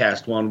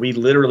Furnicast one, we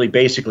literally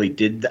basically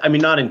did. I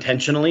mean, not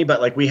intentionally,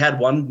 but like we had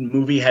one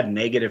movie had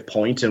negative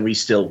points, and we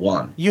still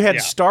won. You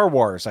had Star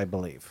Wars, I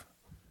believe.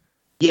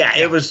 Yeah,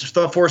 it was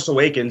The Force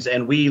Awakens,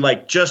 and we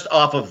like just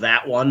off of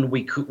that one,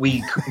 we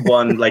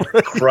won like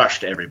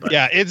crushed everybody.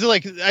 Yeah, it's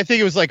like I think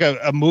it was like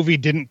a movie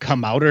didn't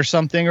come out or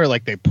something, or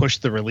like they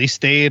pushed the release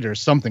date or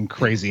something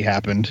crazy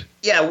happened.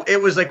 Yeah,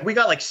 it was like we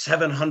got like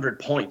 700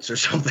 points or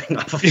something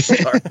off of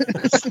Star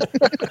Wars.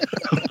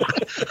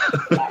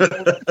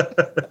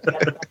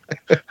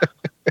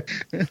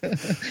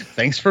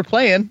 Thanks for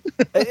playing.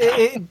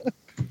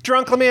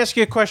 Drunk, let me ask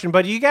you a question,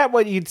 but you got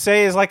what you'd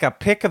say is like a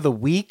pick of the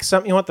week,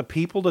 something you want the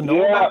people to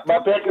know about? My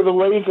pick of the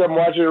week, I'm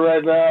watching it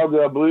right now.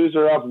 The Blues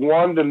are up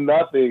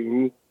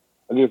 1-0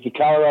 against the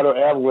Colorado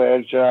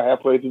Avalanche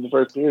halfway through the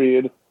first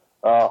period.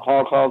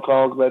 Honk, honk,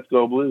 honk, let's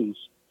go Blues.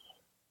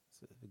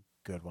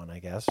 Good one, I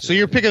guess. So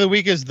your pick of the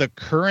week is the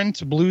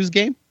current Blues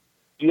game?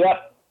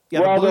 Yep. Yeah,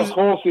 well, the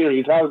whole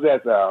series. How does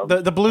that sound?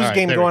 The Blues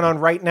game going on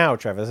right now,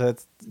 Travis.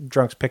 That's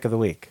Drunk's pick of the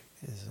week.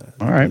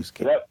 All right.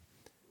 Yep.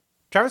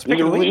 Travis, pick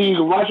of the week. You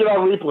can watch it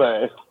on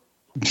replay.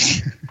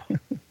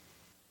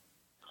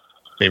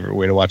 Favorite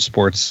way to watch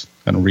sports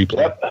on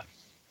replay.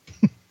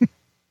 Yep.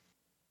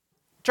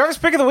 Travis,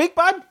 pick of the week,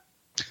 bud?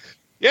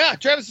 Yeah,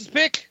 Travis's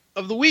pick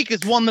of the week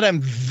is one that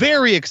I'm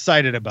very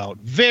excited about.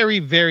 Very,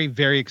 very,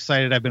 very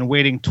excited. I've been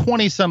waiting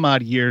 20 some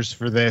odd years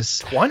for this.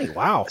 20,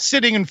 wow.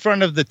 Sitting in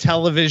front of the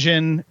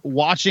television,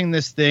 watching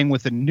this thing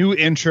with a new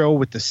intro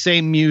with the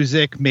same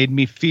music made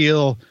me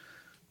feel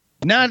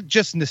not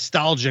just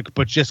nostalgic,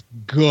 but just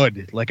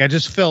good. Like I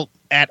just felt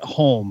at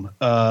home.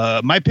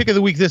 My pick of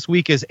the week this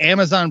week is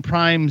Amazon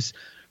Prime's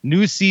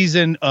new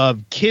season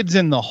of Kids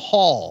in the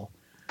Hall.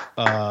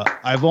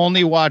 I've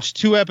only watched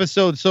 2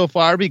 episodes so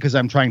far because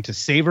I'm trying to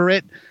savor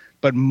it.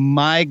 But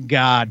my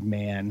God,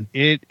 man,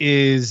 it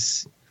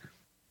is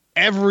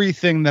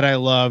everything that I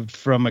loved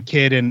from a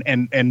kid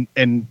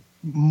and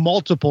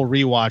multiple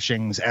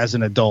rewatchings as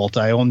an adult.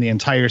 I own the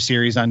entire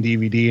series on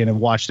DVD and have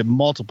watched it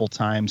multiple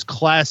times.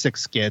 Classic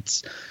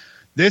skits.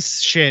 This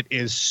shit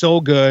is so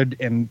good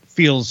and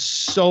feels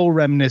so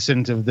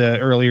reminiscent of the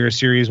earlier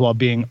series while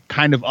being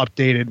kind of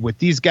updated with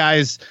these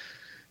guys.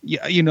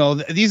 yeah, you know,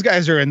 these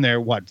guys are in their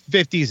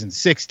 50s and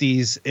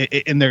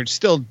 60s, and they're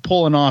still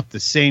pulling off the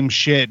same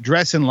shit,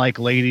 dressing like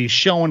ladies,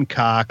 showing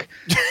cock.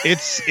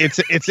 It's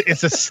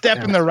a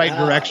step in the right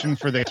direction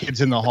for the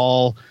kids in the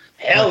hall.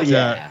 Hell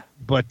yeah.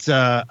 But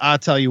I'll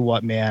tell you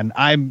what, man,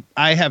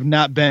 I have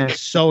not been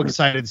so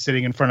excited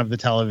sitting in front of the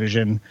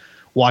television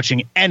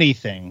watching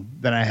anything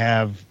than I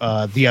have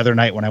the other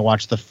night when I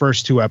watched the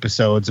first 2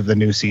 episodes of the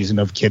new season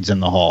of Kids in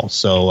the Hall.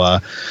 So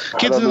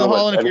Kids in the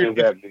Hall,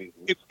 and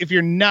if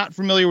you're not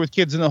familiar with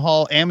Kids in the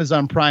Hall,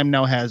 Amazon Prime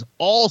now has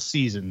all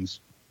seasons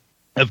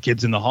of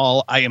Kids in the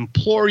Hall. I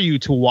implore you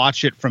to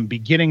watch it from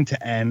beginning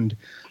to end.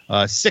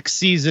 6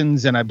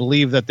 seasons, and I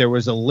believe that there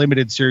was a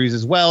limited series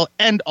as well,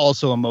 and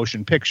also a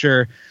motion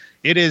picture.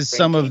 It is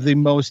some of the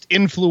most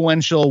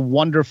influential,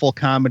 wonderful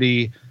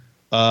comedy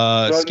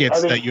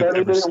skits that you've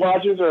ever seen.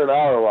 Watches or an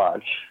hour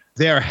watch?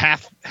 They are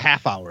half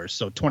hours,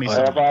 so 20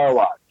 half hour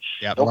watch.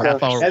 Yeah, okay.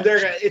 Half hour. And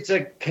it's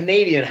a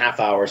Canadian half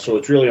hour, so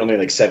it's really only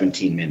like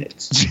 17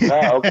 minutes.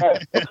 Oh, okay.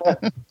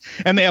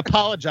 And they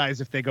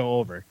apologize if they go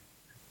over.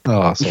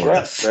 Oh, sorry.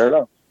 Yeah, fair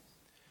enough.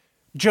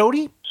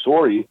 Jody?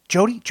 Sorry.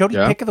 Jody,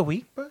 Yeah? pick of the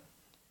week?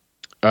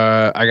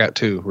 I got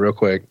 2 real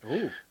quick.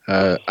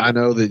 I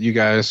know that you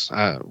guys, well,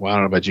 I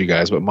don't know about you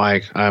guys, but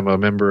Mike, I'm a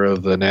member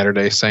of the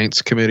Natterday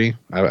Saints committee.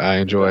 I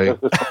enjoy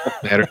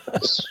Natter.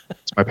 It's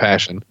my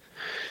passion.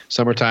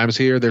 Summertime's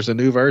here. There's a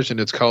new version.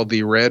 It's called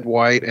the Red,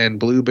 White, and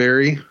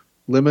Blueberry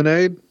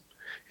Lemonade.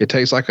 It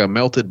tastes like a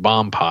melted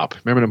bomb pop.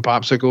 Remember them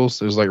popsicles?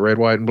 There's like red,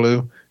 white, and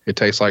blue. It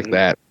tastes like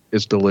that.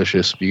 It's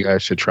delicious. You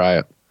guys should try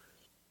it.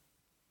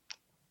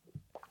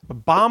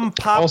 Bomb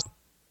pop,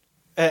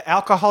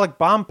 alcoholic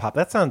bomb pop.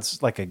 That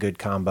sounds like a good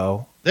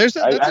combo. That's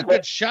a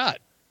good shot.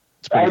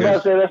 I was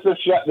about to say that's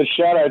the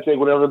shot I take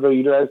whenever the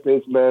United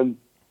States men's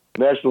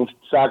national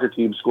soccer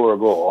team score a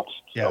goal.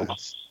 Yeah,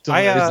 So,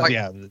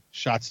 the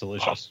shot's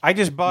delicious. I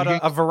just bought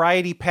a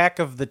variety pack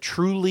of the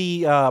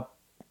Truly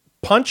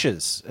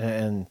punches,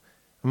 and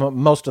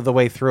most of the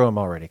way through them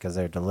already because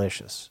they're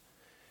delicious.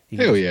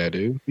 Hell yeah,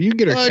 dude! You can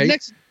get a cake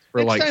next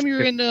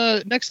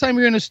time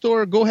you're in a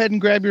store, go ahead and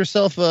grab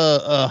yourself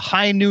a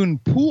High Noon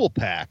pool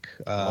pack.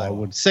 I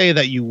would say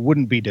that you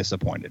wouldn't be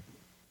disappointed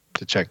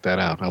to check that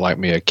out. I like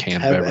me a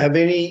canned have,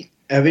 beverage.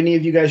 have any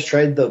of you guys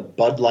tried the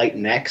Bud Light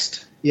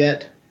Next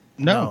yet?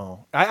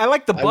 No. I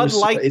like the Bud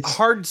Light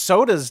hard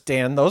sodas,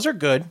 Dan. Those are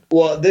good.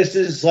 Well, this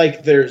is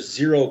like their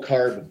 0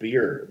 carb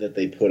beer that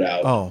they put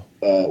out.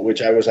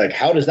 Which I was like,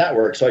 how does that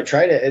work? So I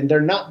tried it, and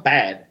they're not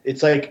bad.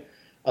 It's like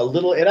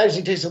it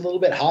actually tastes a little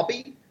bit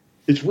hoppy.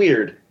 It's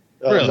weird.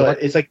 Really?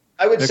 But it's like,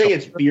 I would say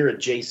it's beer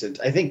adjacent.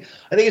 I think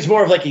it's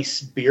more of like a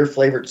beer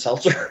flavored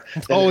seltzer.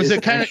 Is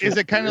it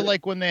kind of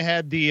like when they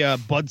had the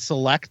Bud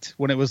Select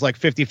when it was like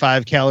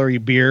 55 calorie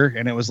beer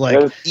and it was like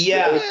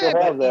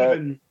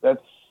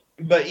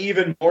but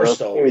even more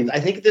so.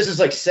 I think this is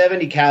like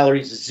 70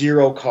 calories,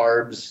 0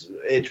 carbs.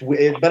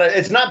 But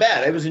it's not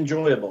bad. It was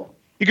enjoyable.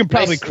 You can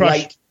probably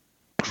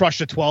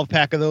crush a 12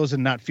 pack of those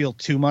and not feel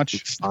too much.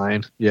 It's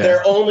fine. Yeah.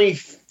 They're only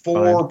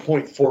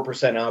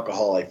 4.4%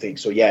 alcohol, I think.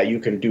 So yeah,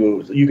 you can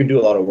do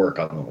a lot of work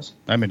on those.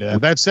 I mean,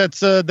 that's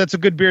a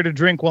good beer to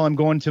drink while I'm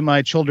going to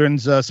my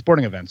children's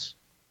sporting events.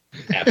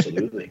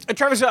 Absolutely.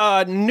 Travis,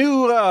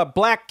 new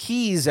Black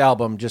Keys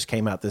album just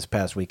came out this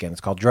past weekend.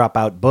 It's called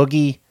Dropout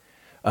Boogie.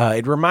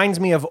 It reminds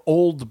me of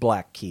old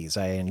Black Keys.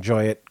 I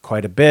enjoy it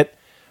quite a bit.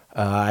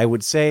 I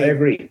would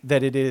say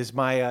that it is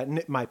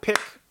my pick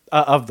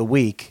of the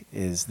week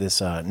is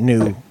this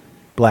new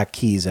Black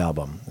Keys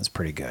album. It's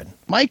pretty good.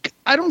 Mike,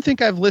 I don't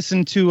think I've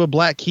listened to a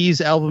Black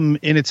Keys album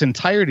in its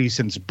entirety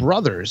since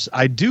Brothers.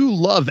 I do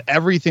love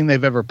everything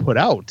they've ever put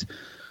out.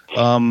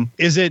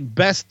 Is it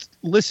best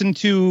listened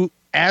to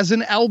as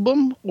an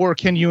album, or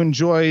can you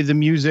enjoy the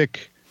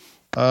music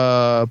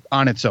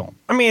on its own?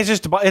 I mean,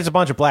 it's a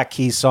bunch of Black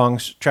Keys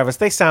songs, Travis.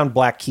 They sound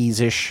Black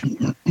Keys-ish.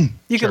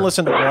 You can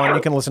listen to one,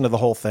 you can listen to the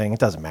whole thing. It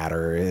doesn't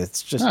matter.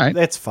 It's just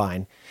it's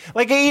fine.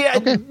 Like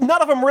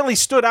none of them really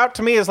stood out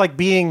to me as like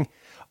being,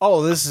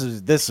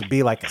 this would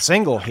be like a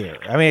single here.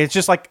 I mean, it's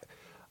just like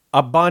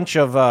a bunch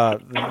of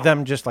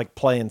them just like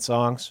playing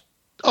songs.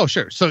 Oh,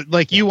 sure. So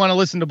like you want to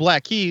listen to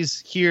Black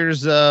Keys,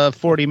 here's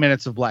 40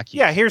 minutes of Black Keys.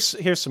 Yeah,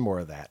 here's some more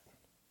of that.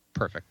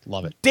 Perfect.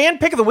 Love it. Dan,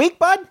 pick of the week,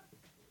 bud?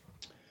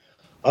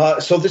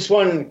 So this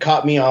one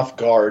caught me off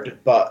guard,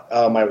 but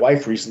my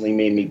wife recently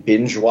made me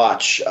binge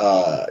watch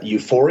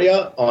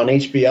Euphoria on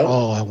HBO.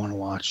 Oh, I want to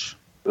watch.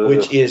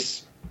 Which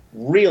is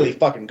really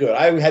fucking good.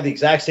 I had the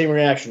exact same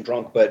reaction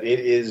drunk, but it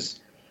is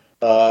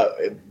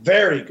a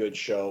very good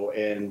show,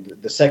 and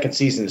the second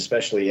season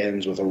especially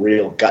ends with a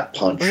real gut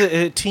punch. Was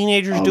it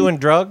teenagers doing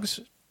drugs?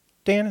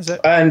 Dan, is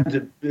that?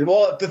 And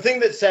well, the thing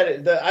that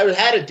said it, I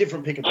had a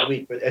different pick of the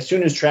week, but as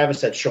soon as Travis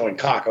said showing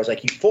cock, I was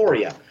like,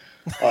 Euphoria.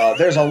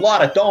 There's a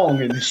lot of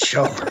dong in this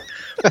show,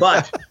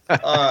 but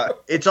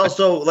It's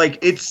also like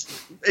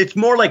it's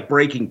more like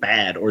Breaking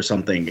Bad or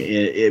something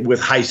with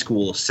high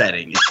school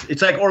setting.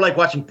 It's like or like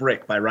watching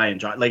Brick by Ryan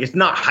Johnson. Like it's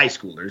not high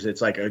schoolers.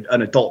 It's like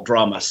an adult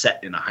drama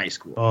set in a high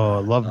school. Oh, I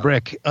love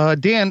Brick.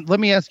 Dan, let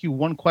me ask you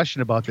one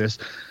question about this.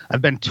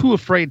 I've been too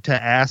afraid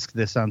to ask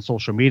this on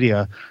social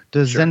media.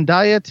 Does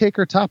Zendaya take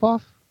her top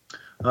off?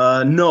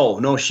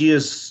 No, she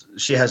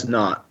has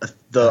not.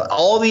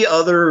 All the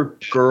other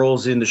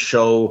girls in the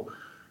show,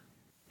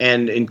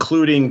 and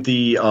including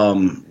the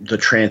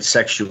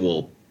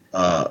transsexual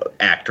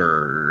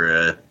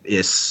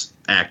actress,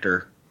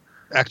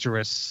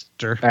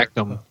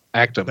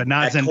 but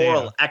not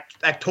Zendaya.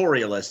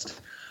 Actorialist.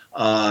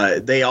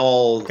 They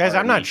all guys.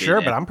 I'm not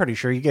sure, but I'm pretty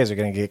sure you guys are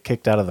going to get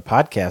kicked out of the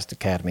podcast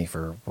academy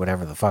for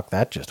whatever the fuck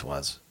that just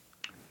was.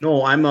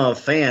 No, I'm a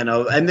fan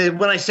of, and then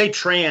when I say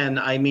Tran,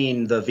 I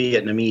mean the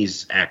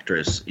Vietnamese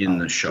actress in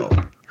the show.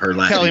 Her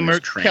last name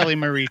is Tran. Kelly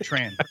Marie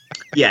Tran.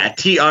 Yeah,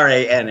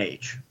 Tranh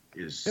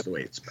is the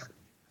way it's spelled.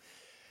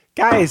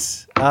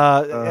 Guys,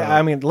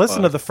 I mean,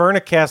 listen to the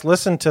Furnicast,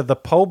 listen to the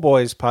Po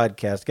Boys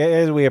podcast.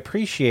 Guys, we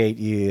appreciate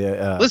you.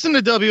 Listen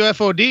to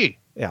WFOD.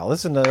 Yeah,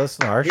 listen to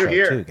our show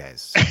too,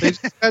 guys. They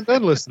just got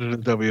done listening to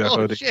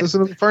WFOD.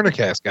 Listen to the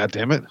Furnicast,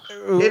 goddammit.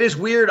 It is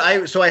weird.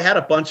 I had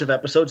a bunch of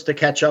episodes to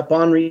catch up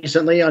on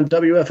recently on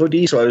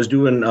WFOD. So I was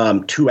doing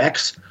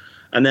 2X,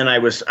 and then I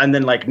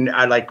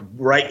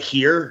right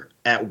here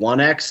at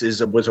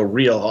 1X was a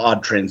real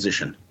odd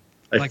transition.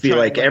 I feel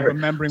like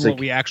remembering what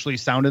we actually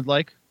sounded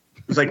like.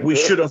 It's like we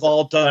should have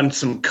all done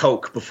some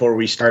coke before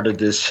we started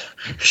this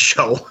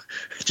show.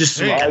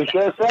 Just I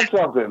should have said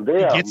something.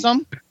 Damn. Get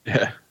some?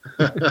 Yeah.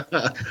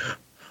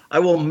 I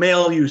will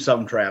mail you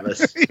some,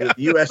 Travis. The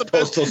U.S.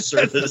 Postal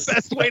Service. That's the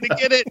best way to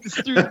get it. Is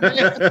through the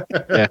mail.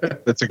 Yeah,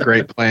 that's a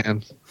great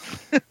plan.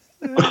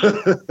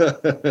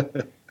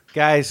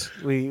 Guys,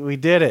 we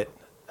did it.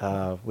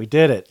 We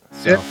did it.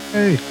 So.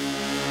 Hey.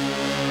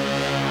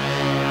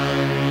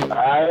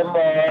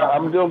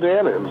 I'm still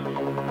Danning.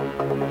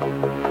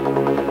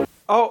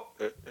 Oh,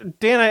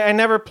 Dan, I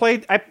never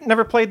played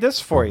this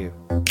for you.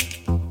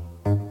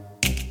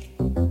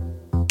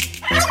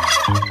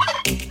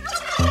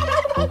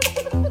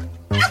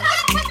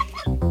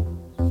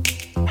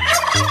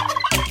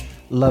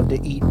 Love to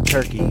eat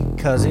turkey,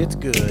 'cause it's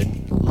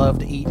good. Love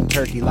to eat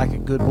turkey like a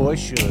good boy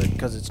should,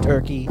 'cause it's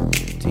turkey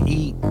to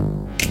eat.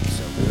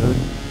 So good.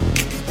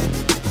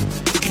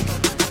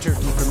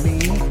 Turkey for me,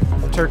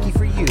 turkey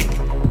for you.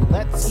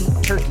 Let's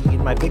eat turkey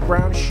in my big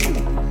brown shoe.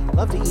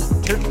 Love to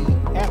eat turkey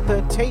at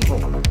the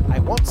table. I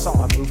once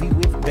saw a movie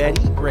with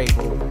Betty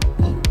Grable.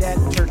 Eat that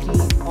turkey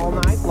all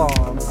night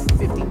long.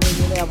 50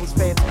 million Elvis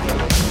fans.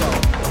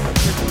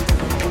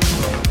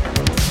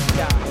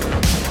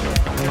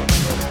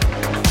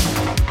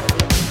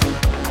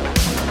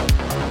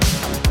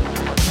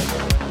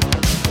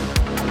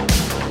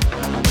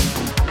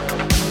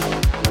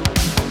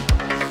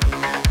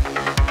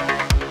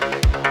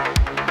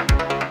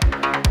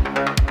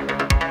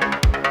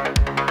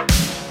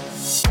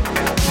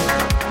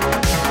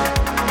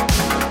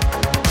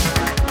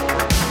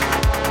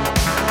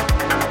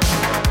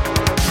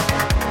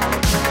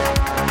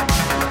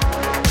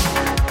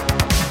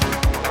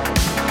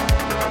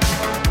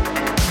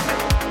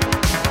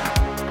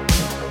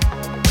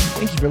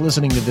 For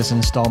listening to this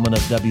installment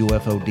of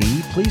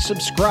WFOD, please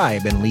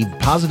subscribe and leave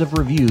positive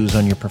reviews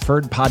on your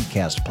preferred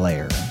podcast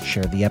player.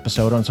 Share the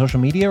episode on social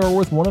media or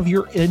with one of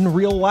your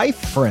in-real-life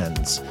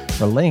friends.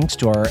 For links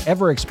to our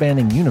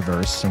ever-expanding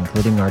universe,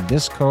 including our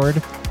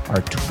Discord,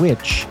 our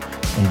Twitch,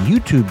 and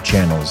YouTube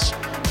channels,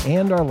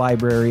 and our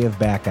library of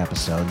back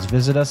episodes,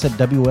 visit us at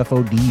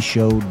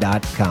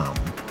WFODshow.com.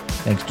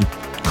 Thanks to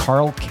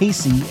Carl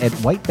Casey at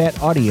White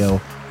Bat Audio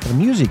for the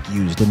music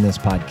used in this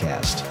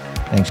podcast.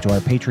 Thanks to our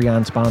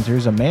Patreon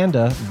sponsors,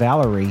 Amanda,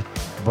 Valerie,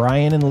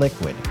 Brian, and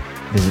Liquid.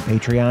 Visit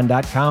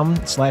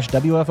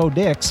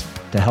patreon.com/WFODix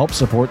to help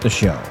support the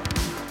show.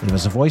 Leave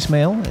us a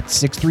voicemail at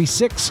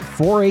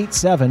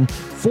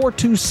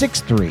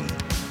 636-487-4263.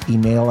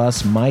 Email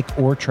us Mike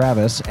or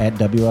Travis at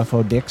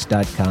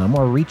WFODix.com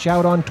or reach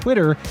out on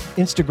Twitter,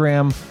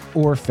 Instagram,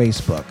 or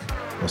Facebook.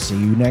 We'll see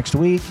you next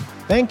week.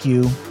 Thank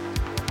you.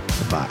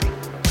 Goodbye.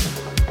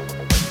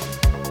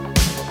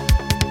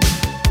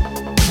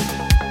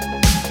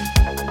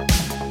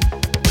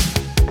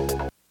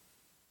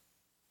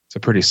 It's a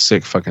pretty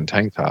sick fucking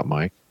tank top,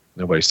 Mike.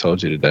 Nobody's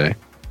told you today.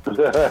 Even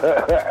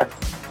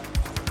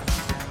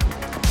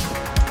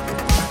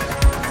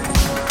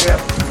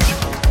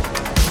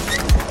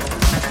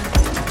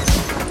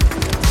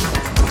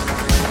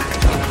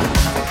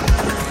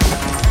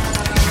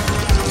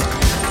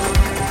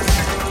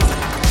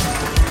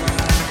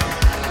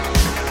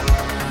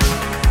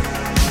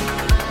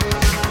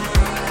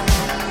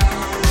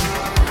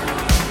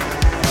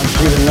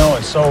though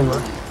it's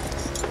over.